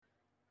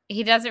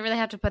he doesn't really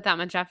have to put that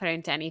much effort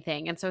into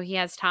anything. And so he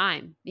has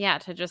time,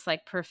 to just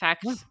like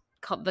perfect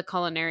the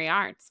culinary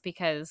arts,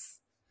 because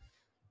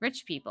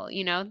rich people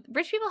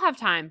have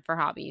time for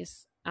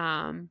hobbies,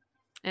 and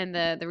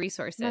the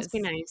resources Must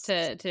be nice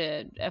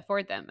to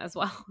afford them as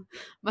well.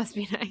 Must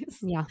be nice.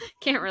 Yeah.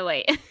 Can't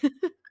relate.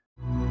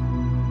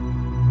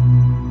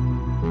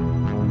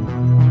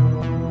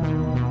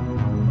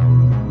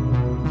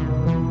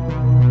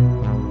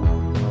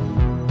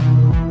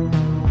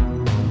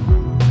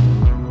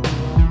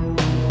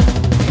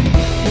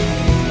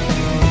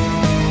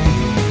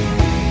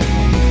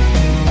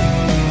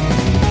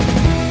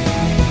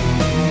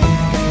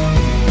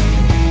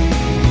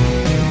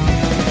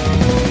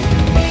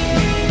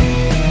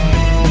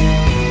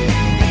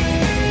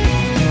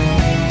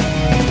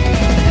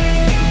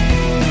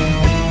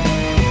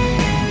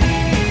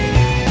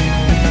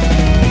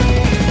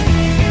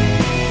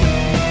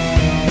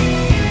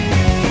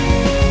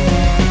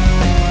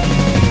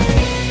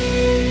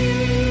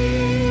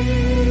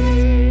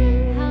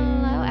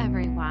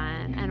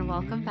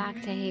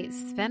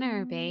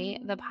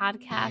 Spinnerbait, the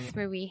podcast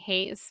where we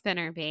hate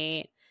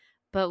spinnerbait,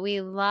 but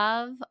we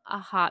love a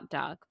hot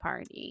dog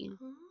party.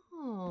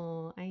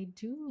 Oh, I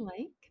do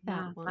like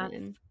that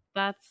one.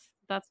 That's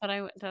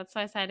why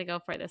I decided to go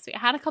for this week. I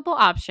had a couple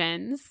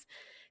options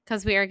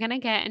because we are going to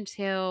get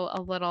into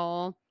a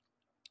little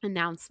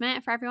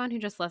announcement for everyone who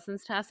just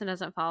listens to us and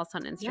doesn't follow us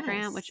on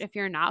Instagram. Yes. Which, if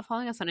you're not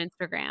following us on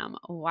Instagram,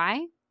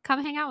 why?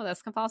 Come hang out with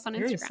us. Come follow us on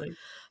Seriously. Instagram.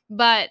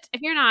 But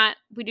if you're not,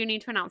 we do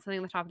need to announce something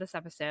at the top of this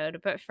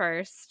episode. But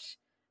first,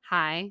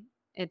 hi,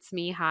 it's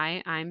me.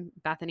 Hi, I'm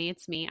Bethany.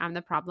 It's me. I'm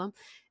the problem.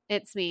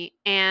 It's me.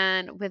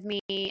 And with me,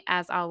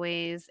 as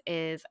always,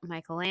 is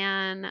Michael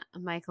Ann.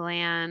 Michael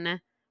Ann,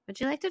 would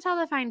you like to tell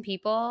the fine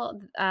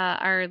people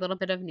our little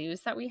bit of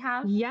news that we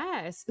have?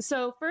 Yes.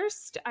 So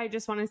first, I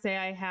just want to say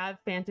I have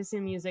fantasy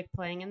music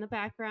playing in the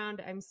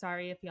background. I'm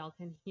sorry if y'all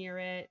can hear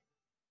it.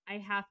 I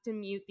have to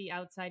mute the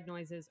outside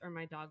noises or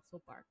my dogs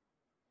will bark.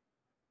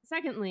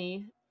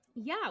 Secondly,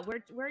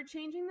 we're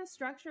changing the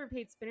structure of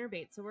Hate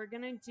Spinnerbait. So we're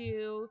going to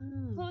do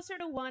closer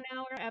to 1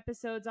 hour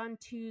episodes on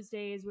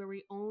Tuesdays where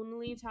we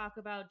only talk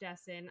about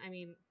Dessen. I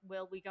mean,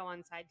 will we go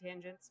on side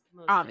tangents?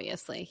 Most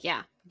Obviously,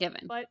 yeah,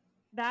 given. But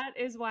that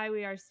is why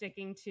we are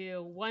sticking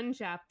to 1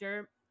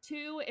 chapter,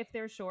 2 if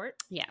they're short.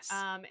 Yes.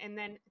 And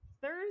then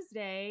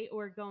Thursday,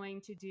 we're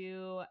going to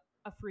do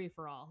a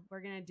free-for-all.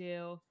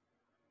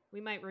 We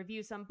might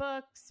review some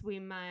books. We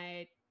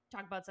might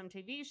talk about some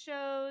TV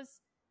shows.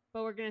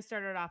 But we're going to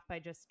start it off by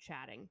just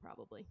chatting,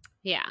 probably.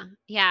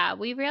 Yeah.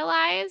 We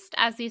realized,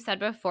 as you said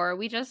before,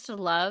 we just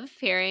love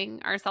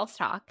hearing ourselves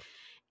talk.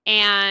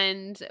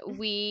 And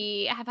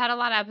we have had a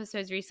lot of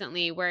episodes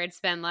recently where it's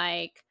been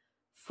like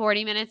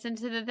 40 minutes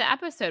into the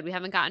episode, we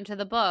haven't gotten to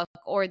the book,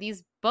 or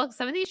these books,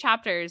 some of these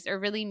chapters are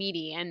really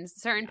meaty and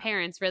certain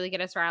parents really get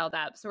us riled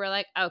up. So we're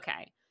like,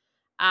 okay.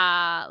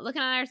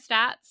 Looking at our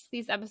stats,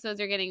 these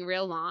episodes are getting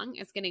real long.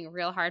 It's getting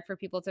real hard for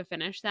people to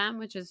finish them,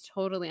 which is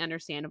totally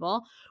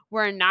understandable.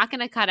 We're not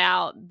going to cut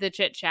out the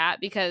chit chat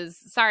because,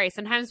 sorry,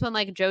 sometimes when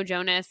like Joe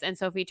Jonas and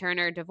Sophie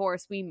Turner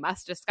divorce, we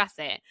must discuss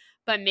it.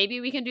 But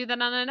maybe we can do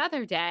that on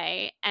another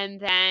day, and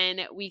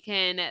then we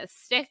can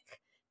stick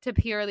to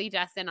purely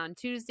Dessen on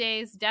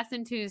Tuesdays.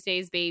 Dessen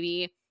Tuesdays,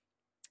 baby.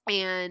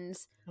 And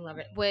I love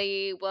it.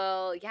 We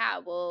will,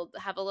 we'll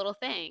have a little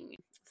thing.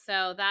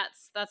 So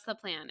that's the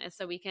plan, is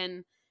so we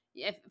can,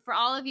 if for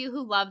all of you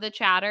who love the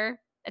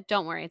chatter,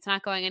 don't worry, it's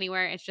not going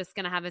anywhere. It's just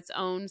going to have its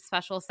own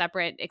special,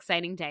 separate,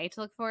 exciting day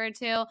to look forward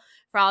to.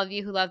 For all of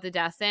you who love the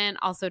Dessen,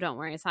 also don't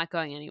worry, it's not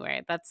going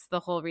anywhere. That's the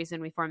whole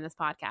reason we formed this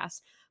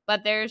podcast.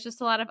 But there's just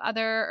a lot of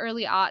other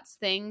early aughts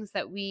things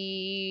that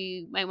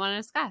we might want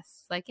to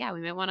discuss. Like,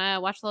 we might want to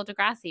watch a little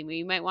Degrassi.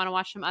 We might want to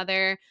watch some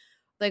other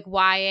like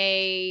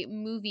YA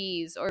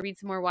movies or read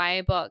some more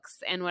YA books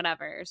and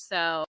whatever.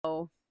 So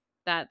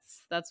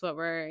that's what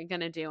we're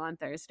going to do on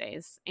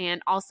Thursdays.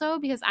 And also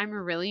because I'm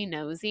really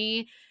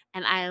nosy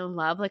and I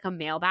love like a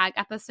mailbag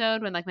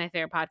episode, when like my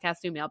favorite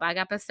podcasts do mailbag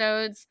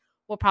episodes,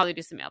 we'll probably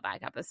do some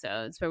mailbag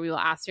episodes where we will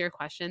ask your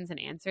questions and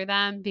answer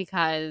them,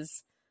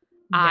 because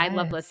I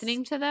love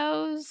listening to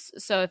those.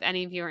 So if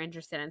any of you are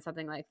interested in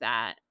something like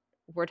that,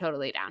 we're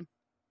totally down.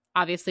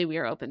 Obviously, we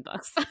are open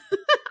books.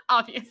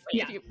 Obviously,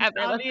 if you've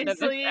ever listened to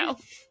the show.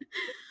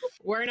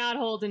 We're not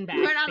holding back,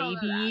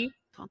 baby.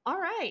 All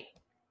right.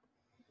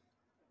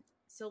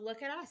 So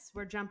look at us.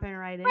 We're jumping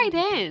right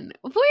in.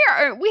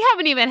 We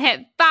haven't even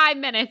hit 5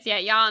 minutes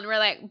yet, y'all, and we're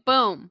like,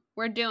 boom,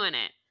 we're doing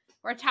it.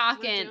 We're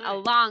talking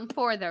along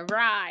for the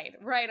ride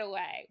right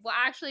away. Well,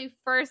 actually,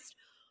 first,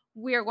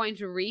 we are going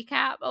to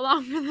recap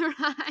along for the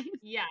ride.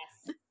 Yes.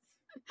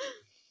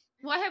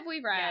 What have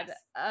we read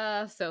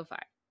so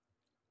far?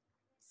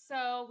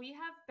 So we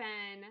have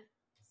been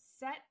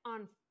set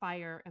on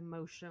fire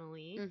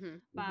emotionally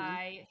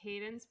by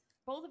Hayden.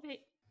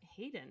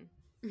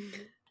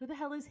 Who the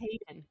hell is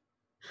Hayden?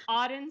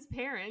 Auden's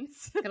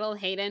parents. Good old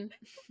Hayden.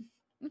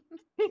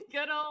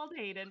 Good old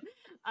Hayden.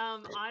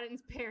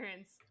 Auden's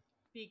parents,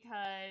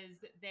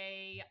 because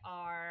they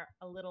are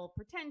a little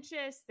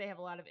pretentious. They have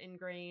a lot of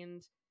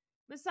ingrained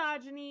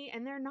misogyny,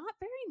 and they're not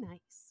very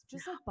nice.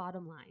 Just like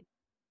bottom line.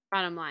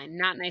 Bottom line,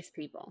 not nice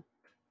people.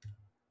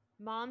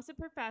 Mom's a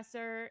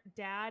professor.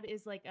 Dad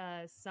is like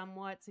a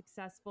somewhat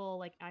successful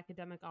like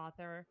academic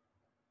author.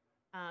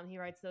 He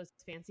writes those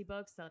fancy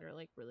books that are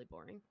like really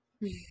boring.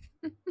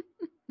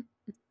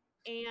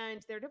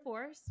 And they're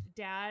divorced.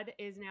 Dad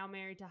is now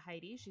married to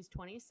Heidi. She's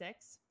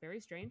 26. Very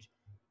strange.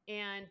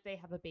 And they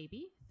have a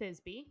baby,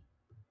 Thisbe.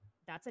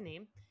 That's a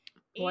name.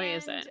 Boy,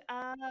 is it.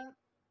 I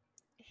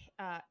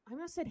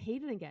almost said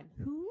Hayden again.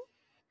 Who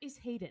is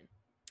Hayden?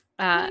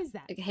 Who is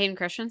that? Hayden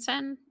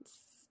Christensen,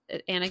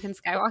 Anakin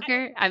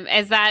Skywalker.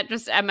 Is that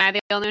just? Am I the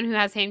only one who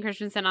has Hayden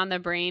Christensen on the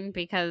brain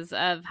because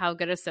of how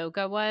good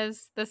Ahsoka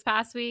was this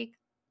past week?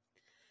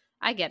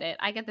 I get it.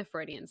 I get the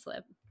Freudian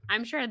slip.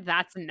 I'm sure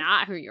that's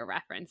not who you're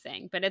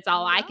referencing, but it's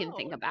all I can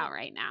think about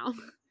right now.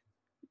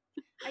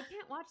 I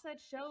can't watch that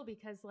show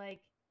because,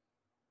 like,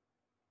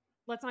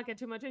 let's not get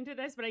too much into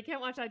this, but I can't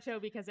watch that show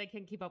because I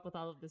can't keep up with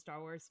all of the Star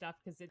Wars stuff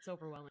because it's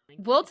overwhelming.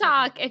 We'll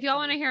talk. If y'all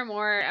want to hear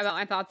more about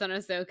my thoughts on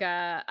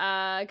Ahsoka,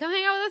 come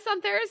hang out with us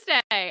on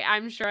Thursday.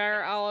 I'm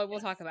sure we'll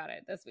talk about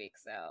it this week.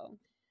 So,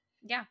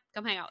 yeah,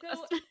 come hang out with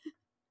us.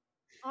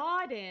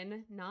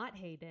 Auden, not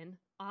Hayden,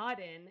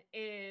 Auden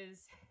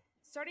is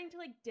starting to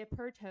like dip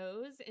her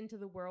toes into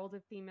the world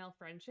of female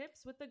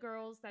friendships with the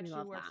girls that she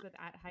works with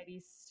at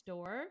Heidi's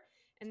store.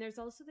 And there's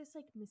also this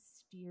like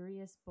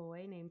mysterious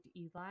boy named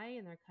Eli,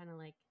 and they're kind of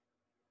like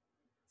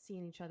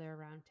seeing each other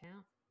around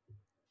town.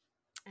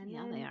 And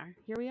yeah, they are.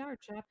 Here we are,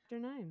 chapter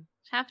 9.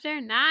 Chapter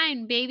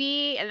 9,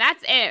 baby. And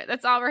that's it.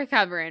 That's all we're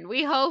covering.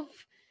 We hope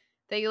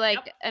that you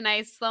like a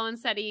nice slow and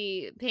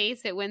steady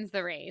pace. It wins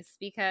the race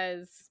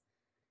because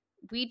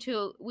we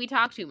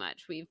talk too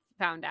much. We've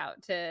found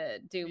out to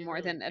do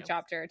more than a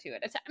chapter or two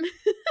at a time.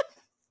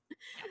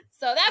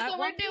 So that's what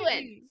we're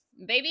doing,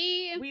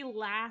 baby. We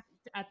laughed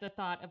at the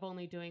thought of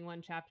only doing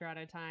one chapter at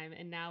a time,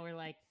 and now we're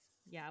like,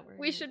 yeah,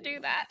 we should do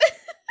that.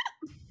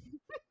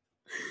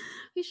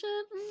 We should.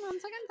 On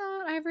second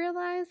thought, I've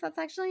realized that's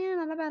actually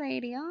not a bad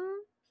idea.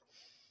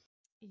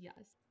 Yes.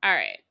 All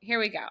right, here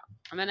we go.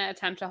 I'm gonna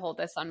attempt to hold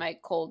this on my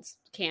cold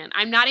can.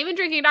 I'm not even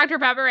drinking Dr.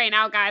 Pepper right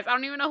now, guys. I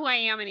don't even know who I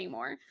am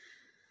anymore.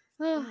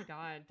 Oh my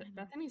god,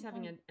 Bethany's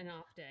having an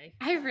off day.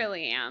 I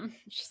really am.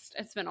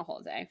 It's been a whole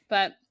day.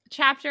 But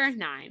chapter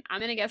 9, I'm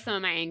gonna get some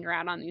of my anger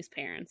out on these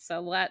parents. So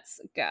let's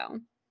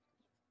go.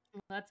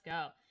 Let's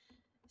go.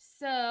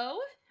 So,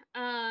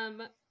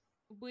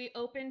 we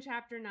open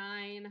chapter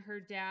 9. Her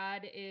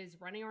dad is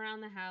running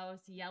around the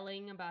house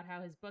yelling about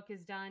how his book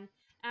is done.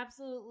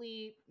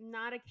 Absolutely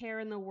not a care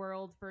in the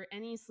world for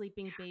any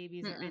sleeping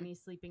babies or any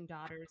sleeping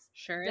daughters.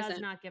 Sure does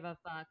isn't. not give a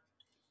fuck.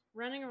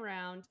 Running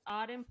around,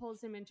 Auden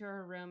pulls him into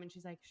her room and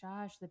she's like,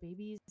 Shush, the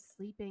baby's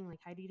sleeping. Like,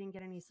 Heidi didn't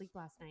get any sleep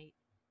last night.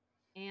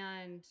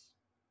 And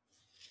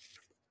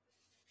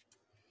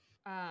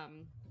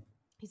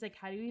he's like,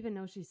 how do you even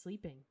know she's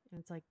sleeping?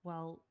 And it's like,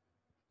 well,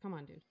 come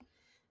on, dude.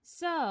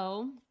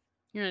 So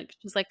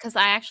she's like, because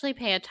I actually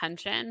pay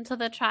attention to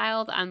the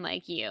child,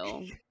 unlike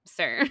you,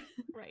 sir.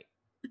 Right.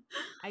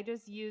 I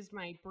just used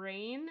my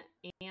brain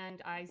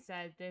and I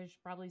said they're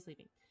probably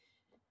sleeping.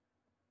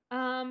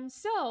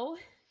 So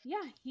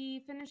yeah,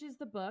 he finishes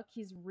the book.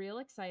 He's real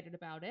excited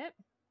about it.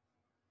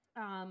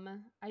 I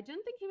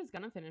didn't think he was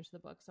gonna finish the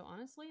book, so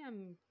honestly,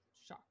 I'm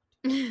shocked.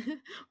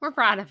 We're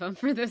proud of him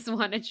for this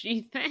one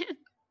achievement.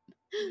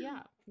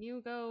 Yeah,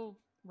 you go,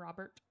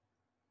 Robert.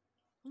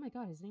 Oh my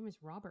god, his name is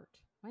Robert.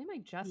 Why am I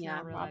just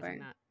now realizing Robert.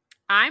 that?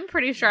 I'm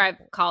pretty sure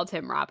I've called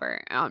him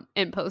Robert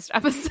in post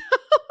episodes,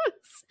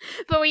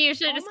 but we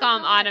usually just call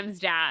him Autumn's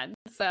dad,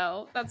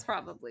 so that's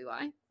probably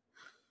why.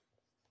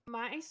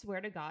 I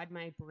swear to God,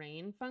 my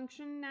brain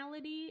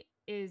functionality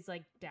is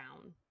like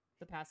down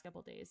the past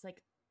couple days,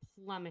 like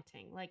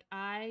plummeting. Like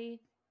I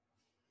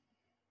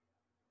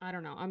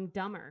don't know. I'm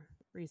dumber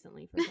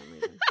recently for some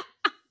reason.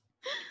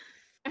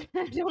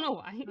 I don't know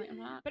why.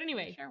 But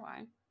anyway, sure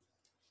why.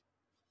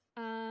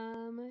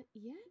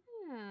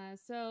 Yeah.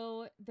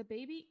 So the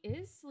baby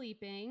is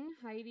sleeping.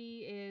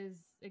 Heidi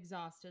is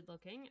exhausted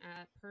looking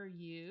at per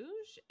usual,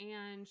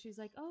 and she's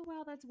like, "Oh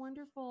wow, that's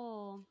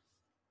wonderful."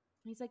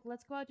 He's like,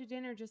 let's go out to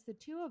dinner, just the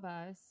two of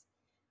us.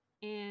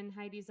 And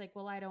Heidi's like,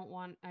 well, I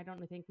don't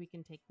think we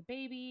can take the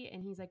baby.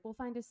 And he's like, we'll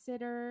find a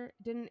sitter.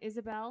 Didn't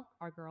Isabel,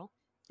 our girl,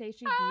 say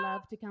she'd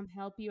love to come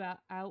help you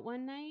out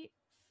one night?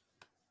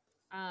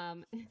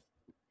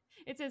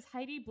 It says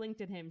Heidi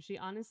blinked at him. She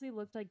honestly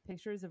looked like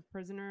pictures of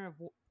prisoners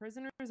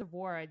of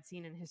war I'd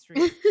seen in history.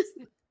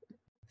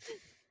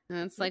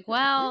 And it's like,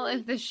 well,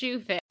 if the shoe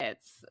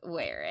fits,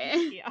 wear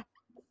it. Yeah.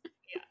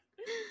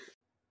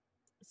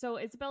 So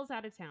Isabel's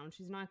out of town.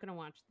 She's not going to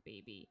watch the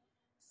baby.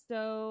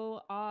 So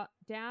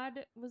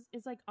Dad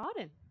is like,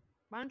 Auden,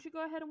 why don't you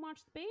go ahead and watch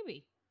the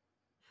baby?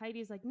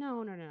 Heidi's like,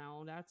 no,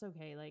 that's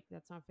okay. Like,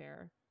 that's not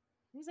fair.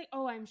 And he's like,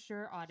 oh, I'm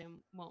sure Auden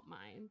won't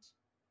mind.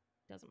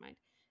 Doesn't mind.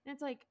 And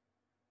it's like,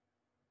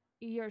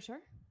 you're sure?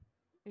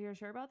 You're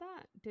sure about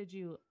that? Did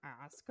you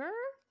ask her?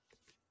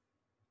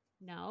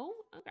 No?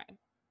 Okay.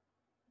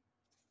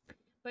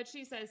 But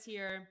she says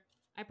here,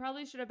 I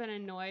probably should have been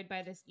annoyed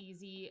by this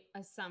easy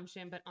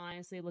assumption, but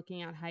honestly,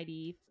 looking at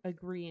Heidi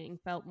agreeing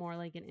felt more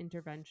like an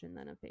intervention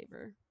than a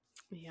favor.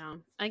 Yeah.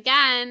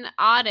 Again,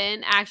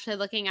 Auden actually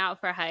looking out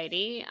for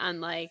Heidi,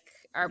 unlike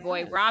our boy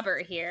Yes.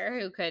 Robert here,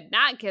 who could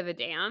not give a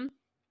damn.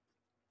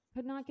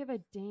 Could not give a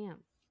damn.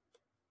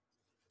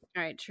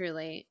 All right,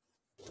 truly.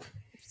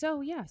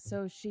 So yeah,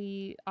 so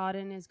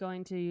Auden is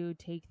going to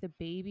take the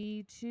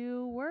baby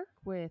to work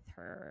with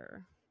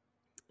her.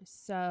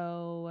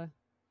 So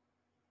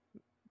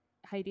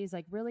Heidi's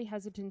like really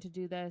hesitant to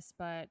do this,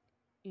 but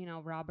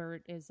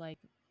Robert is like,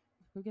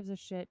 who gives a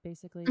shit?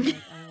 Basically, like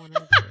I want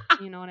to,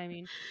 you know what I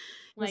mean?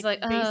 He's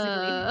Like like,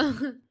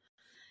 basically,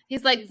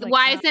 he's like, he's like,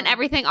 why isn't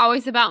everything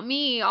always about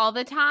me all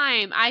the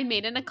time? I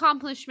made an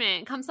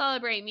accomplishment. Come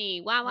celebrate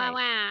me. Wah, wah,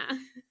 right. wah.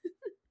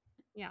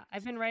 Yeah,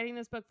 I've been writing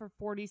this book for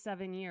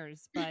 47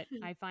 years, but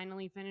I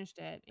finally finished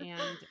it,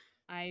 and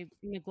I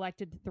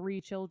neglected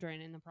 3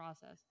 children in the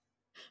process.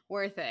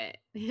 Worth it.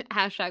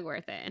 Hashtag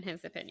worth it, in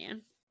his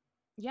opinion.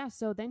 Yeah,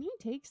 so then he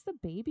takes the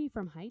baby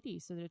from Heidi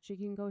so that she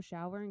can go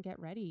shower and get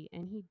ready,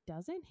 and he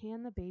doesn't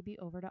hand the baby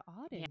over to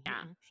Auden.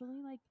 Yeah. He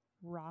actually like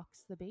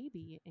rocks the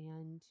baby,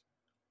 and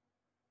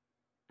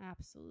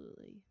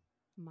absolutely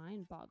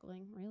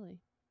mind-boggling,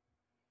 really.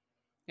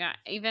 Yeah,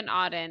 even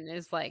Auden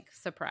is like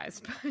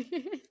surprised by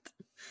it.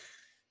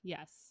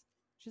 Yes.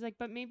 She's like,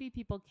 but maybe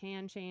people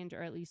can change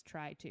or at least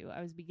try to.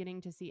 I was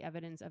beginning to see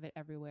evidence of it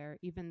everywhere,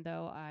 even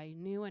though I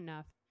knew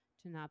enough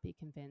to not be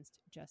convinced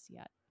just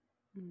yet.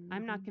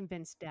 I'm not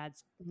convinced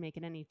Dad's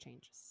making any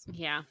changes.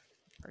 Yeah,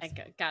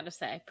 Personally. I gotta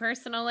say,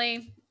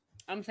 personally,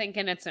 I'm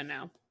thinking it's a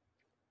no.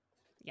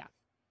 Yeah,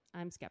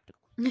 I'm skeptical.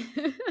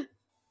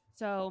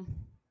 So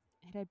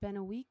it had been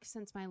a week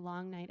since my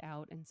long night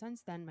out, and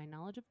since then, my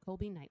knowledge of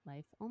Colby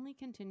nightlife only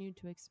continued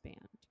to expand.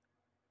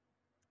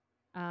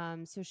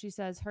 So she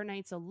says her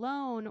nights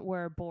alone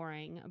were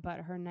boring, but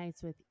her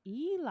nights with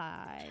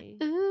Eli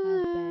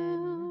have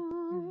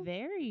been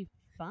very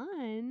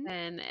fun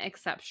and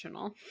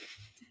exceptional.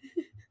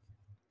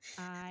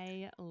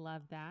 I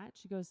love that.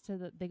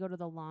 They go to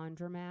the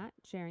laundromat,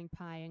 sharing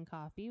pie and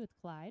coffee with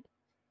Clyde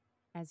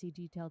as he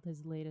detailed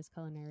his latest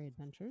culinary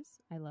adventures.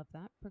 I love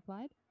that for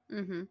Clyde.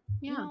 Mm-hmm.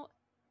 Yeah.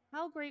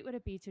 How great would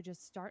it be to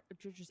just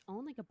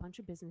own like a bunch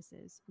of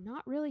businesses,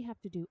 not really have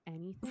to do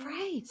anything,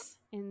 right?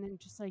 And then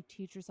just like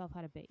teach yourself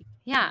how to bake.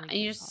 Yeah, and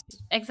you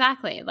just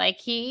exactly like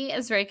he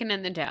is raking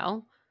in the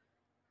dough.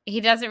 He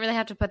doesn't really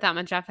have to put that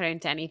much effort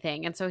into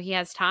anything, and so he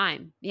has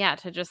time,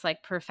 to just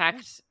like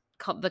perfect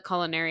the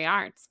culinary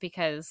arts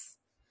because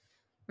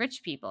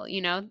rich people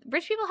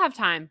have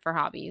time for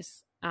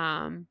hobbies,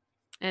 and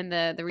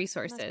the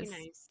resources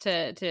nice.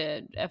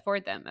 to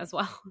afford them as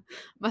well.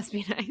 Must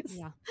be nice.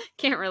 Yeah,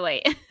 can't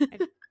relate.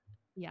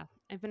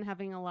 I've been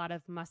having a lot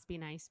of must be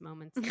nice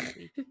moments this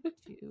week,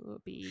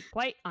 to be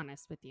quite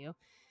honest with you.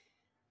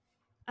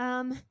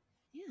 Yeah.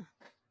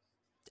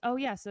 Oh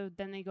yeah, so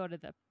then they go to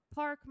the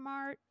Park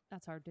Mart.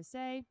 That's hard to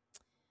say.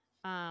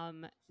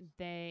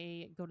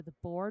 They go to the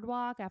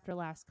boardwalk after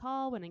last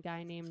call when a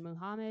guy named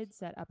Muhammad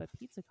set up a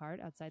pizza cart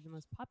outside the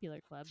most popular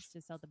clubs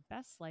to sell the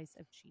best slice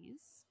of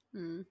cheese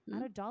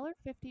at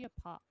 $1.50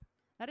 a pop.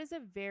 That is a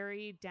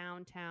very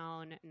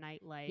downtown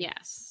nightlife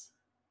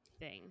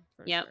thing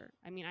for sure.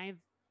 I mean,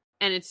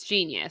 and it's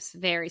genius,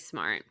 very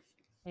smart.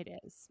 It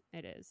is.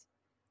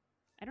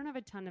 I don't have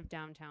a ton of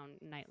downtown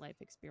nightlife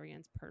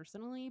experience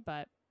personally,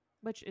 but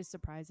which is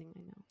surprising,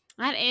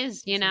 I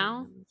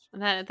know.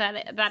 That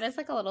is, that is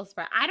like a little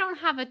surprise. I don't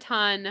have a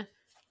ton.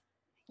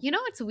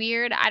 It's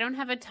weird. I don't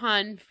have a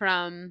ton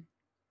from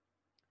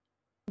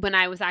when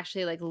I was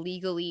actually like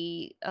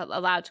legally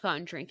allowed to go out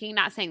and drinking.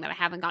 Not saying that I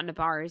haven't gone to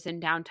bars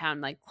and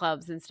downtown like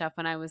clubs and stuff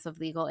when I was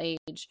of legal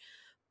age,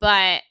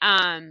 but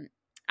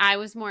I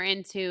was more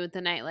into the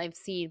nightlife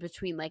scene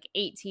between like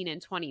 18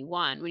 and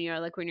 21. When you're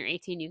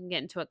 18, you can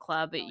get into a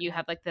club, but you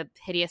have like the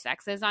hideous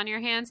X's on your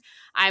hands.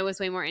 I was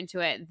way more into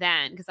it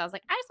then because I was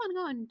like, I just want to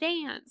go and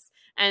dance.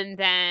 And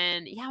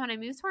then, when I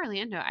moved to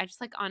Orlando, I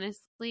just like,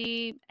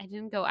 honestly, I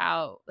didn't go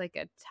out like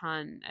a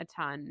ton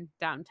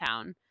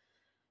downtown.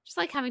 Just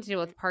like having to deal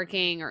with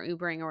parking or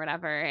Ubering or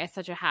whatever. It's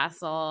such a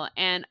hassle.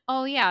 And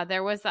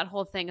there was that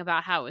whole thing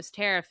about how it was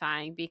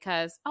terrifying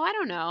because, I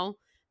don't know,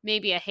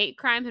 maybe a hate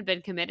crime had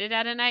been committed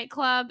at a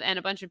nightclub and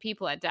a bunch of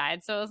people had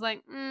died. So it was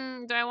like,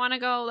 do I want to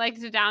go like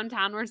to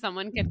downtown where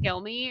someone could kill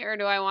me, or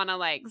do I want to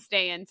like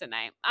stay in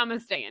tonight? I'm gonna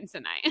stay in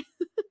tonight.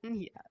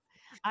 Yeah.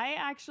 I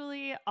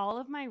actually, all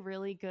of my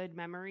really good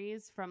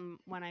memories from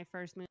when I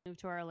first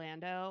moved to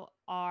Orlando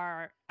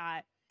are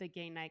at the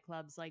gay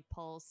nightclubs like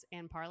Pulse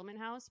and Parliament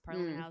House.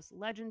 Parliament House,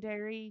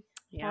 legendary.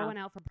 Yeah. Pour one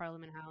out for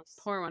Parliament House.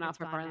 Pour one out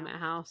for Parliament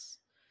House.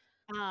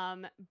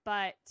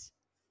 But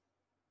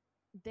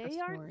they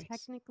aren't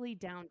technically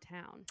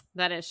downtown.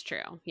 That is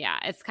true. Yeah,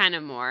 it's kind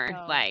of more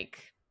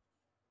like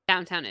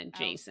downtown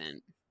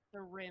adjacent.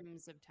 The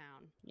rims of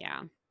town.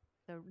 Yeah.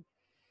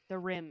 The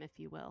rim, if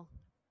you will.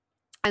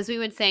 As we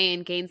would say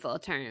in Gainesville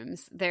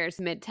terms, there's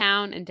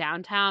Midtown and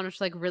downtown, which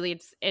like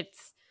really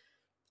it's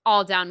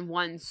all down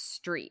one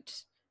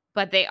street.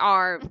 but they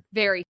are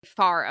very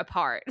far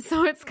apart.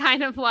 So it's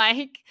kind of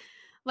like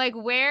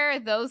where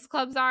those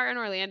clubs are in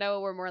Orlando,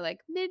 we're more like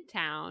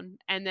midtown,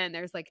 and then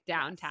there's like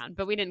downtown, Yes.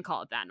 but we didn't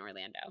call it that in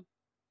Orlando.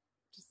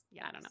 Just,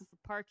 Yes. I don't know.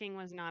 Parking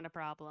was not a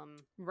problem.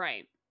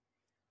 Right.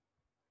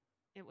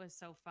 It was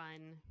so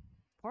fun.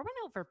 Pour one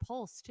out for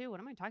Pulse too. What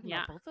am I talking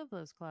about? Both of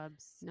those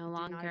clubs No do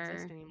longer not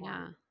exist anymore.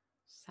 Yeah.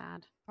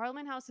 Sad.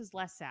 Parliament House is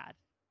less sad.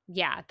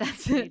 Yeah,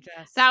 that's They it.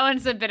 just That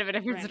one's a bit of a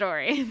different ran-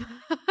 story.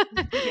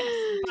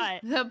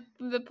 Yes, but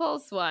the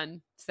Pulse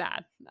one,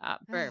 sad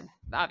for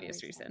obvious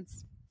very sad.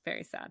 reasons.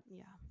 Very sad.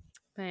 Yeah.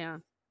 But yeah,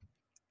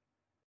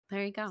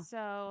 there you go.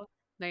 So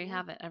There you yeah.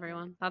 have it,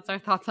 everyone. That's our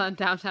thoughts on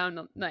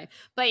downtown life.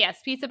 But yes,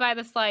 pizza by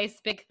the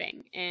slice, big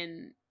thing.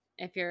 And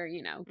if you're,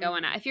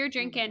 going out, if you're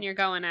drinking, you're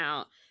going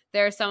out,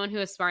 there's someone who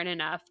is smart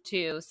enough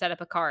to set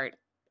up a cart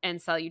and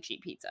sell you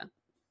cheap pizza.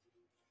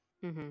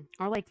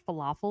 Or like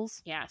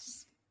falafels.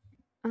 Yes.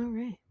 All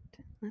right.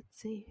 Let's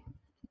see.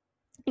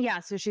 Yeah,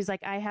 so she's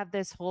like, I have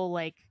this whole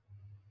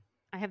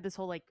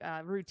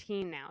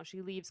routine now.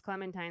 She leaves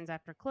Clementine's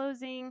after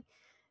closing,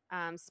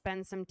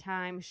 spends some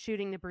time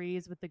shooting the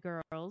breeze with the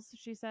girls,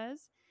 she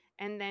says,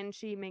 and then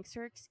she makes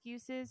her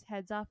excuses,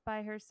 heads off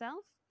by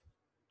herself.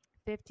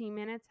 15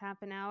 minutes,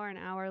 half an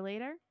hour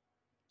later,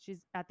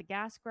 she's at the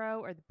Gas Grow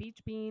or the Beach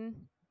Bean.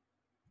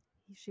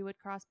 She would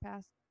cross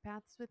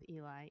paths with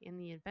Eli, and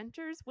the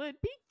adventures would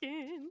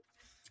begin.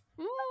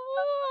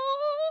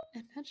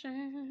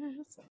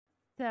 Adventures.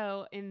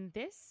 So in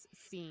this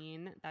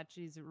scene that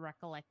she's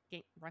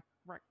recollecting,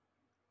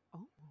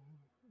 oh,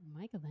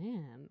 Michael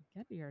Ann,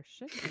 get your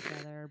shit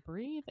together.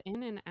 Breathe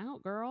in and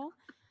out, girl.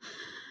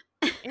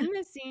 In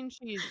this scene,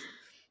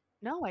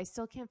 no, I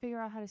still can't figure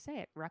out how to say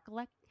it.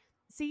 Recollect.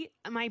 See,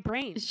 my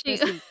brain.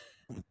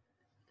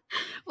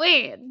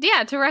 Wait,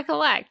 yeah, to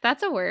recollect.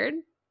 That's a word,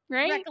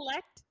 right?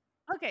 Recollect.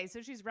 Okay,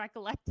 so she's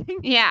recollecting.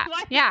 Yeah,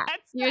 yeah.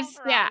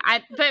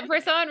 But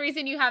for some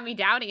reason you have me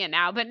doubting it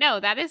now. But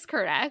no, that is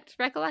correct.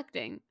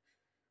 Recollecting,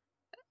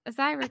 as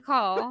I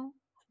recall,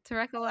 to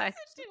recollect.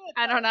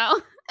 I don't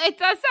know. It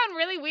does sound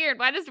really weird.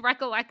 Why does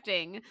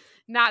recollecting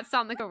not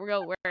sound like a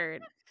real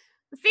word?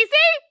 Cece,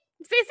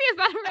 is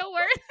that a real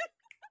word?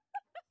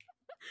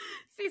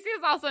 Cece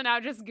is also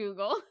now just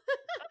Google.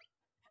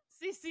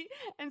 Cece,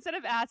 instead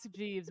of Ask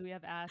Jeeves, we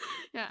have Ask.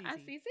 Yeah, Ask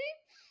Cece.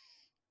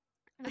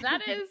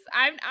 That is,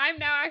 I'm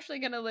now actually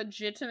going to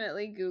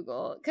legitimately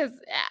Google, because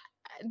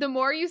the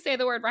more you say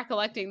the word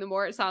recollecting, the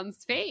more it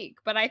sounds fake.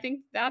 But I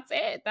think that's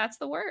it. That's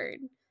the word.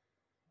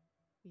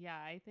 Yeah,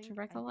 I think to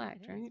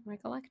recollect, right?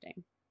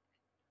 Recollecting.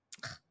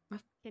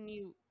 Can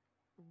you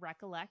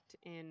recollect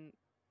in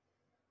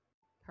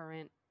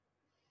present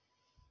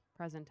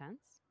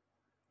tense?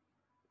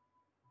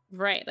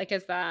 Right. Like,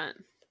 is that?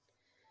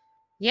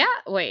 Yeah.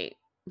 Wait.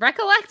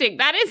 Recollecting.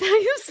 That's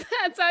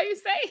how you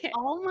say it.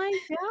 Oh my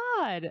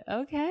God.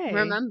 Okay.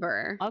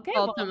 Remember. Okay.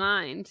 Call to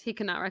mind. He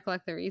cannot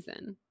recollect the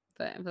reason.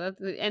 But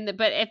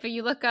if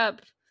you look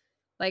up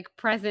like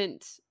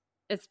present,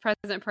 it's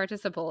present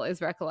participle is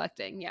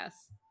recollecting. Yes.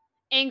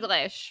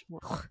 English.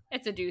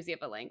 It's a doozy of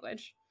a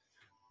language.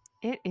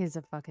 It is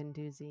a fucking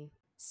doozy.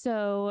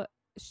 So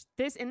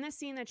in this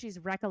scene that she's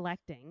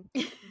recollecting,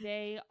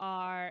 they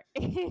are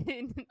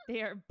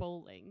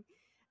bowling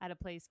at a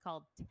place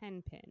called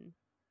Ten Pin,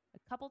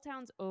 a couple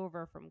towns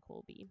over from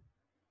Colby.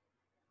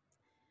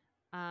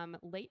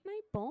 Late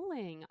night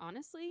bowling,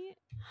 honestly,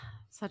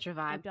 such a vibe.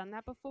 I've done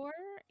that before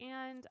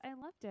and I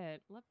loved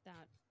it. Loved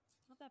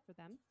that for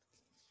them.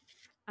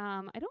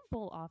 I don't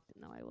bowl often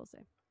though, I will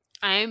say.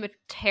 I am a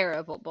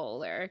terrible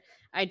bowler.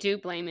 I do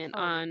blame it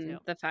on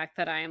the fact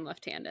that I am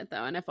left-handed,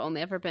 though, and I've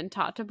only ever been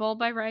taught to bowl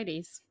by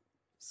righties.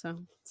 So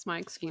it's my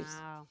excuse.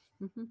 Wow.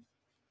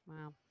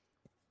 Wow.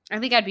 I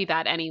think I'd be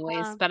bad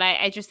anyways, but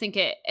I just think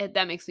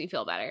that makes me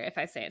feel better if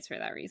I say it's for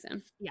that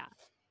reason. Yeah.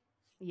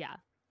 Yeah.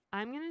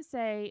 I'm going to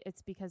say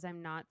it's because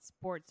I'm not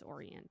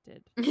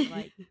sports-oriented,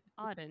 like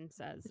Auden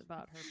says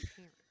about her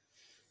parents.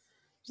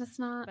 Just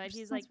not, but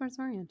he's not like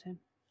sports-oriented.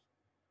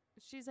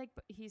 She's like,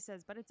 he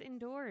says, but it's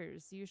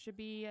indoors. You should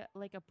be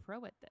like a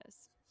pro at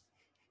this.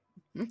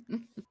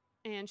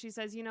 And she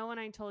says, when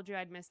I told you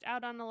I'd missed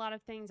out on a lot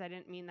of things, I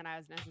didn't mean that I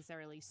was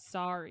necessarily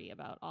sorry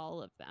about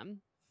all of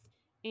them.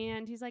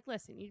 And he's like,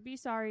 listen, you'd be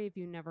sorry if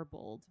you never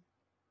bowled.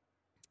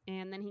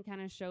 And then he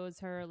kind of shows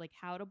her like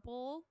how to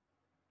bowl.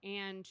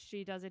 And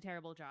she does a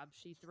terrible job.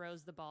 She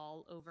throws the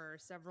ball over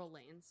several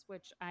lanes,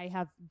 which I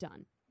have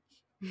done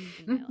in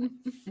my life.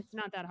 It's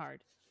not that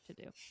hard to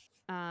do.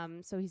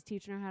 So he's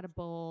teaching her how to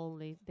bowl.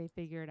 They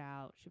figure it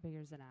out. She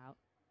figures it out.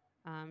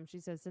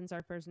 She says, since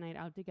our first night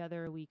out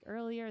together a week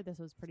earlier, this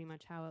was pretty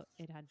much how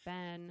it had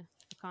been.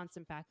 A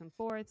constant back and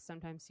forth,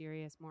 sometimes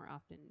serious, more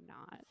often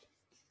not.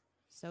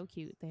 So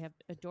cute. They have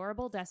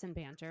adorable Dessen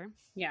banter.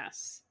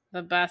 Yes.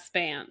 The best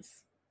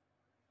bands.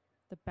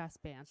 The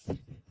best bands.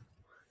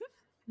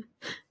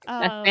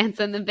 Best bands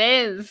in the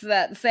biz,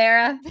 that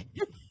Sarah.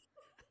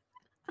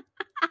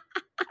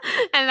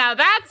 And now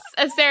that's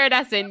a Sarah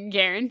Dessen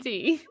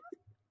guarantee.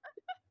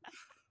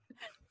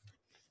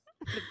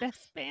 The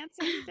best pants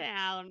in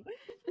town.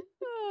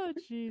 Oh,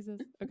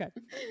 Jesus. Okay.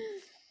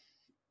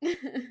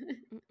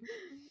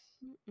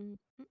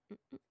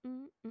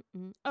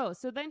 Oh,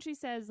 so then she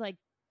says like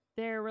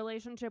their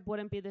relationship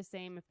wouldn't be the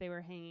same if they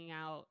were hanging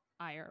out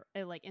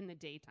like in the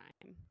daytime.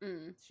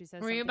 She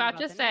says Were you something about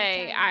about to the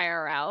say nighttime.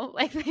 IRL?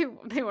 Like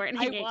they weren't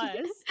I hanging.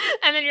 was.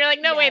 And then you're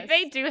like, no, wait, Yes.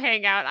 they do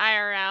hang out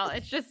IRL.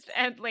 It's just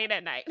late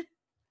at night.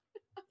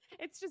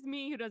 It's just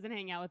me who doesn't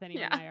hang out with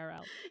anyone Yeah.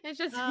 IRL. It's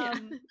just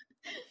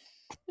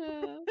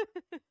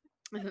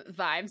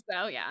vibes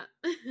though, yeah.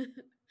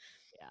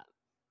 Yeah.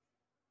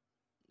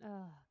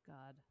 Oh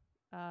God.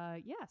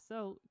 Yeah,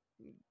 so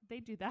they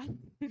do that.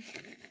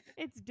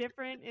 It's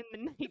different in the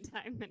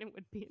nighttime than it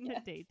would be in the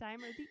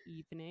daytime or the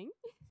evening.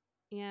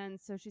 And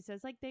so she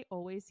says like they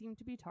always seem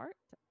to be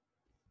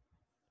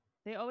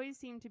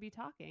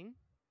talking,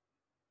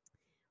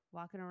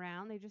 walking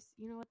around. They just,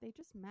 you know what? They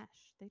just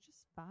mesh. They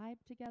just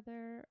vibe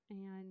together,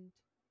 and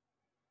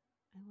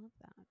I love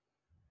that.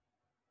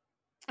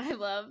 I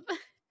love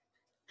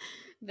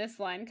this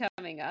line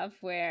coming up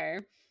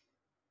where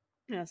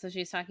so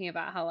she's talking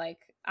about how like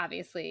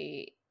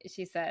obviously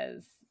she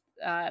says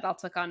it all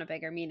took on a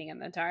bigger meaning in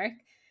the dark.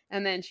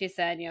 And then she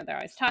said, they're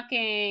always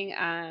talking,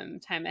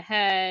 time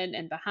ahead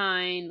and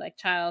behind, like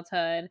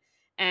childhood.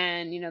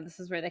 And, this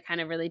is where they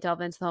kind of really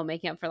delve into the whole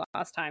making up for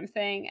lost time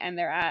thing. And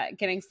they're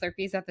getting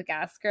Slurpees at the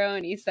gas grow.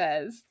 And he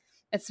says,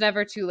 it's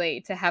never too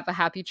late to have a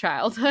happy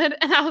childhood.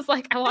 And I was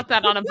like, I want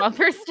that on a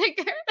bumper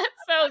sticker. That's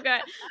so good.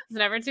 It's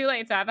never too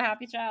late to have a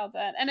happy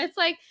childhood. And it's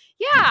like,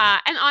 yeah.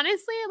 And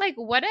honestly, like,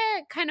 what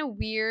a kind of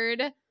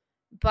weird,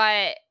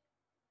 but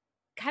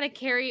kind of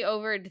carry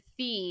over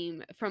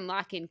theme from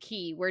Lock and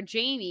Key, where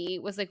Jamie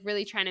was like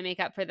really trying to make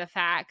up for the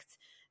fact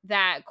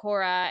that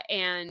Cora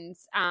and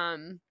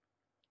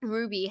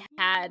Ruby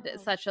had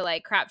such a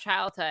like crap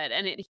childhood,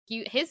 and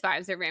his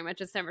vibes are very much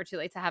it's never too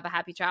late to have a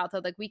happy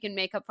childhood. Like we can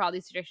make up for all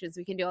these traditions,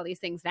 we can do all these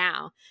things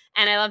now.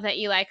 And I love that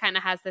Eli kind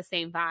of has the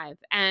same vibe,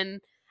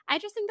 and I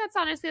just think that's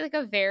honestly like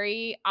a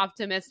very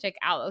optimistic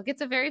outlook.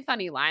 It's a very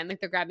funny line, like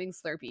they're grabbing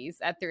Slurpees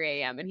at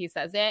 3 a.m. and he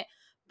says it.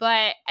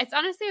 But it's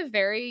honestly a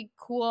very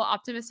cool,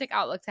 optimistic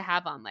outlook to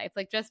have on life.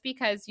 Like just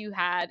because you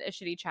had a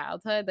shitty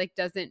childhood, like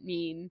doesn't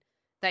mean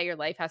that your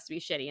life has to be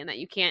shitty and that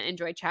you can't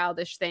enjoy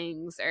childish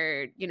things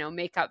or,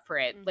 make up for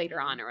it later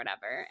on or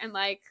whatever. And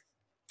like,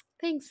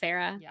 thanks,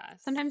 Sarah. Yes.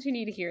 Sometimes you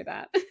need to hear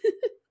that.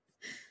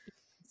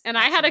 And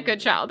Absolutely. I had a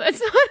good childhood.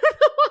 So I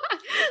don't know why.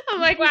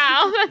 I'm like,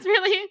 wow, that's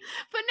really,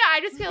 but no,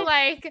 I just feel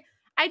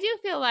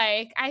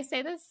like, I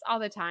say this all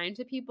the time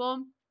to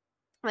people.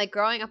 Like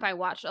growing up, I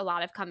watched a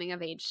lot of coming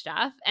of age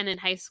stuff. And in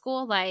high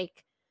school,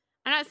 like,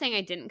 I'm not saying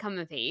I didn't come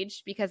of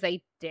age because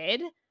I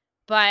did,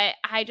 but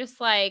I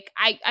just like,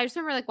 I just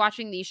remember like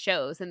watching these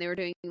shows and they were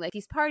doing like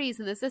these parties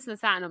and this, and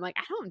that. And I'm like,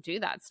 I don't do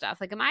that stuff.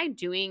 Like, am I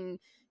doing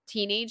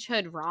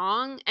teenagehood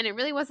wrong? And it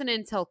really wasn't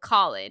until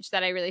college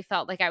that I really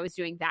felt like I was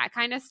doing that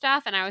kind of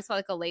stuff. And I always felt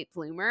like a late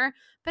bloomer.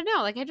 But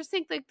no, like, I just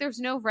think like there's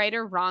no right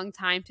or wrong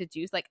time to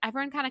do. Like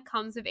everyone kind of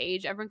comes of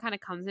age. Everyone kind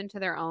of comes into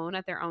their own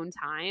at their own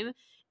time.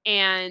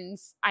 And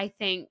I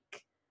think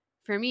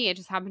for me, it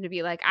just happened to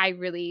be like I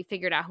really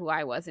figured out who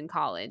I was in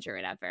college or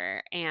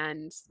whatever.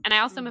 And I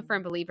also am a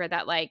firm believer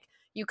that like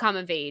you come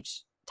of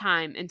age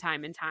time and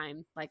time and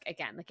time. Like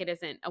again, like it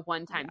isn't a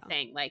one-time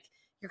thing. Like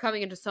you're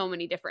coming into so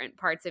many different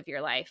parts of your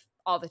life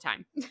all the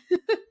time.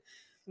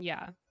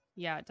 Yeah,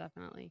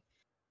 definitely.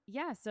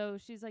 Yeah, so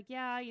she's like,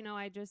 yeah,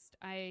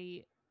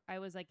 I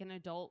was like an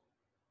adult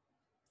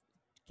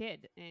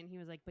kid. And he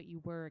was like, but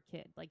you were a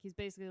kid. Like he's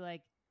basically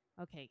like,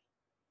 okay,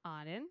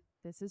 Auden,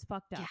 this is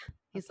fucked up. Yeah.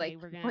 He's okay,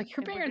 like, we're gonna, what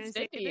your parents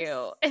did to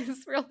you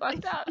is real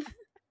fucked up.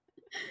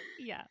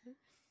 Yeah.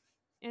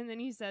 And then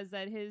he says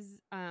that his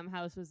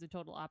house was the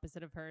total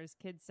opposite of hers.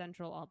 Kids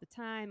central all the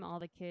time. All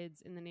the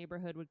kids in the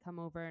neighborhood would come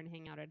over and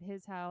hang out at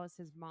his house.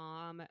 His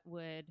mom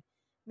would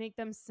make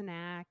them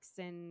snacks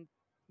and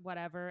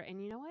whatever.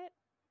 And you know what?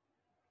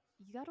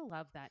 You gotta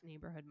love that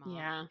neighborhood mom.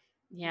 Yeah.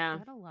 Yeah.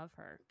 You gotta love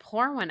her.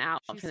 Pour one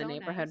out She's for the so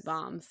neighborhood nice.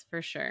 moms,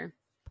 for sure.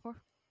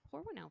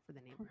 Pour one out for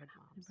the neighborhood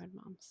moms.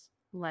 Neighborhood moms.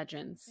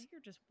 Legends.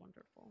 You're just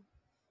wonderful.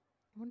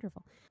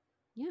 Wonderful.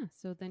 Yeah.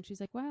 So then she's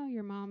like, wow,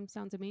 your mom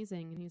sounds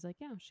amazing. And he's like,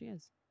 yeah, she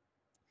is.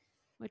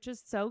 Which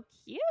is so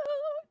cute.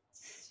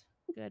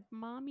 Good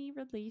mommy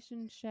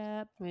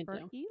relationship for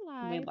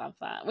Eli. We love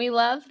that. We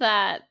love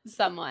that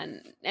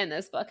someone in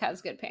this book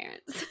has good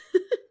parents.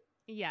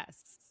 Yes.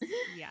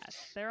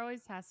 There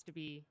always has to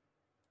be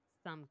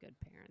some good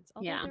parents.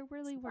 Although there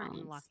really weren't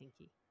in Lock and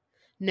Key.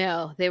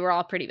 No, they were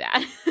all pretty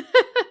bad.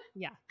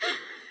 Yeah.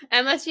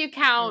 Unless you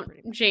count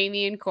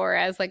Jamie and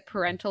Cora as like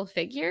parental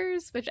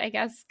figures, which I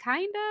guess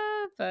kind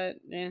of, but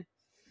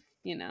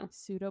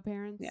pseudo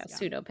parents. Yeah,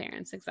 pseudo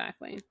parents,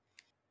 exactly.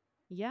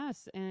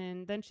 Yes,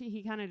 and then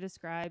he kind of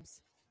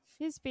describes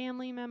his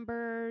family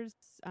members.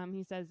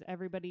 He says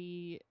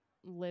everybody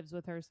lives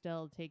with her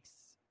still. It takes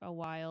a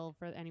while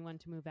for anyone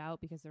to move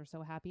out because they're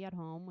so happy at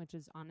home, which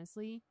is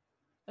honestly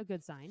a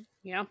good sign.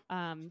 Yeah.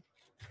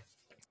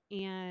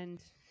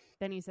 And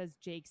Then he says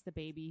Jake's the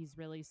baby. He's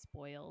really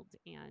spoiled,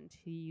 and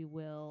he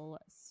will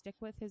stick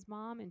with his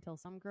mom until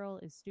some girl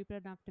is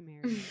stupid enough to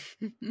marry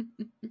him.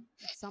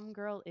 Some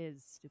girl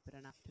is stupid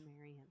enough to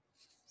marry him.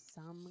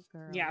 Some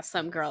girl. Yeah,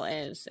 some girl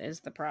is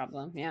the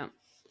problem. Yeah.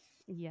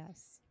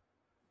 Yes.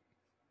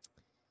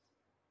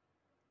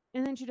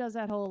 And then she does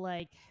that whole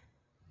like,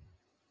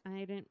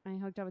 I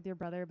hooked up with your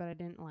brother, but I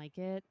didn't like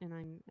it, and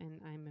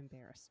I'm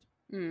embarrassed.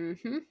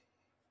 Mm-hmm.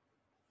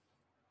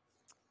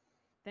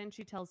 Then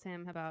she tells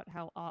him about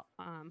how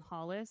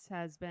Hollis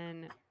has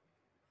been.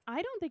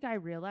 I don't think I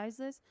realized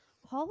this.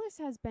 Hollis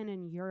has been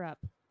in Europe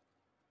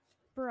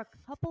for a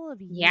couple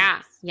of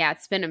years. Yeah,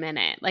 it's been a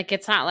minute. Like,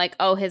 it's not like,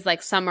 oh, his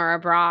like summer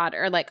abroad,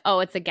 or like, oh,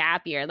 it's a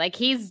gap year. Like,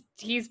 he's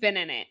been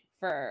in it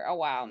for a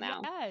while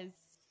now. Yes.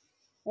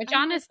 Which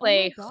I'm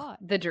honestly, like, oh my God.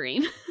 the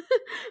dream.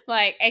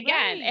 Like,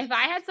 again, Right. if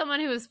I had someone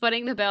who was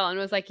footing the bill and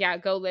was like, yeah,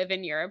 go live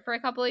in Europe for a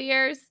couple of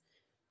years,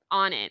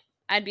 on it.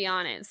 I'd be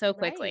on it so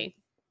quickly.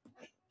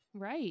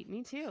 Right.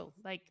 Me too.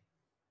 Like,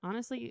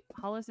 honestly,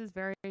 Hollis is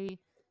very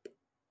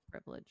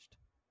privileged.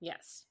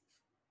 Yes.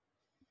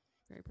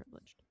 Very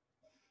privileged.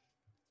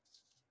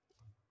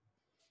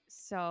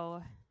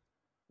 So,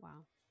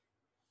 wow.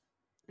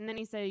 And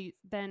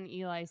then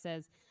Eli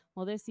says,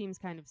 well, this seems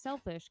kind of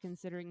selfish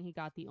considering he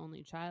got the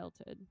only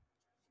childhood.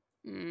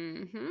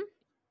 Mm-hmm.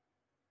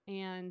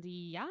 And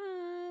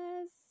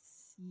yes.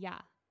 Yeah.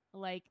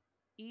 Like,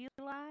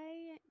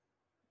 Eli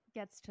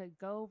gets to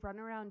go run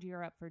around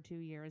Europe for 2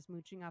 years,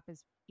 mooching off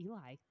his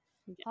Eli.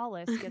 Yeah.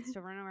 Hollis gets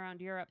to run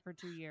around Europe for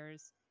 2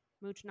 years,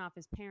 mooching off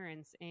his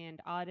parents, and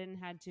Auden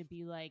had to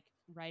be like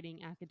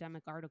writing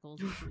academic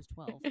articles when she was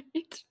 12.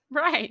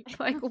 Right.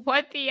 Like,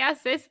 what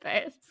BS is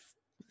this?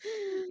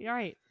 You're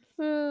right.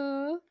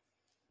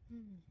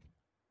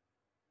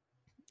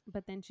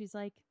 But then she's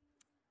like,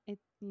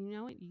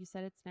 you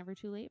said it's never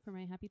too late for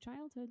my happy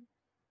childhood.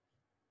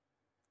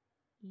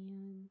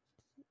 And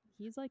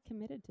he's like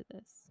committed to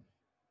this.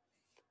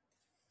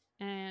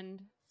 And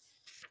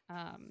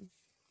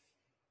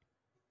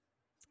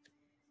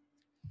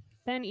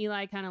then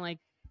Eli kind of like,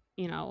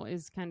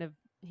 is kind of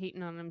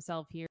hating on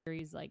himself here.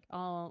 He's like,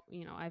 oh,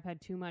 I've had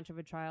too much of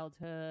a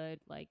childhood.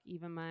 Like,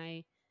 even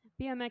my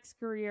BMX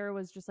career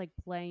was just like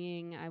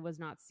playing. I was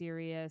not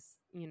serious.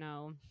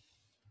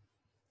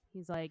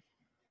 He's like,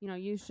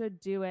 you should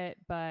do it,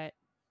 but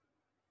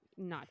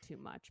not too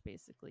much.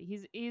 Basically,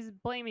 he's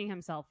blaming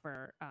himself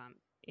for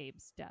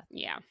Abe's death.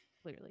 Yeah,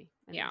 clearly.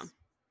 Yeah.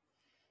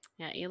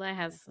 Eli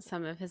has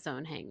some of his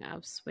own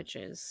hang-ups, which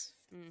is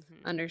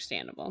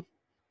understandable.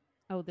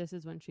 Oh, this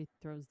is when she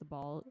throws the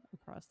ball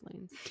across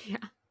lanes. Yeah.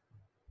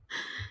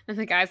 And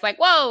the guy's like,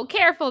 whoa,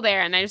 careful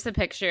there. And I just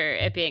picture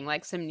it being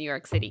like some New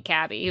York City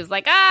cabbie. He was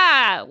like,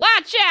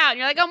 watch out. And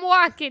you're like, I'm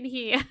walking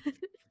here.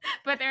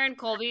 But they're in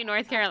Colby,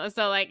 North Carolina.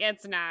 So, like,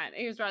 it's not.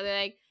 He was probably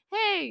like,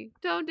 hey,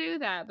 don't do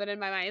that. But in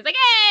my mind, he's like,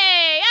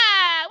 hey,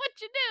 what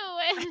you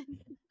doing?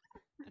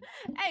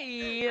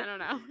 Hey. I don't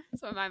know.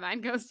 That's what my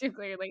mind goes to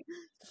clearly.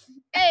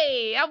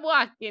 Hey, I'm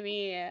walking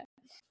here.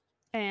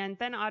 And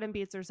then Autumn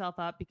beats herself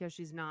up because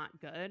she's not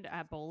good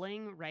at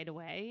bowling right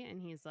away.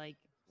 And he's like,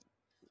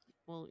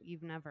 well,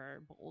 you've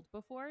never bowled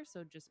before,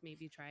 so just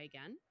maybe try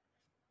again.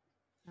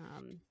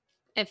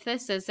 If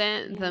this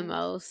isn't the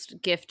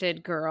most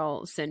gifted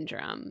girl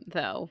syndrome,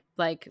 though,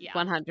 like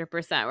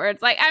 100%, where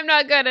it's like, I'm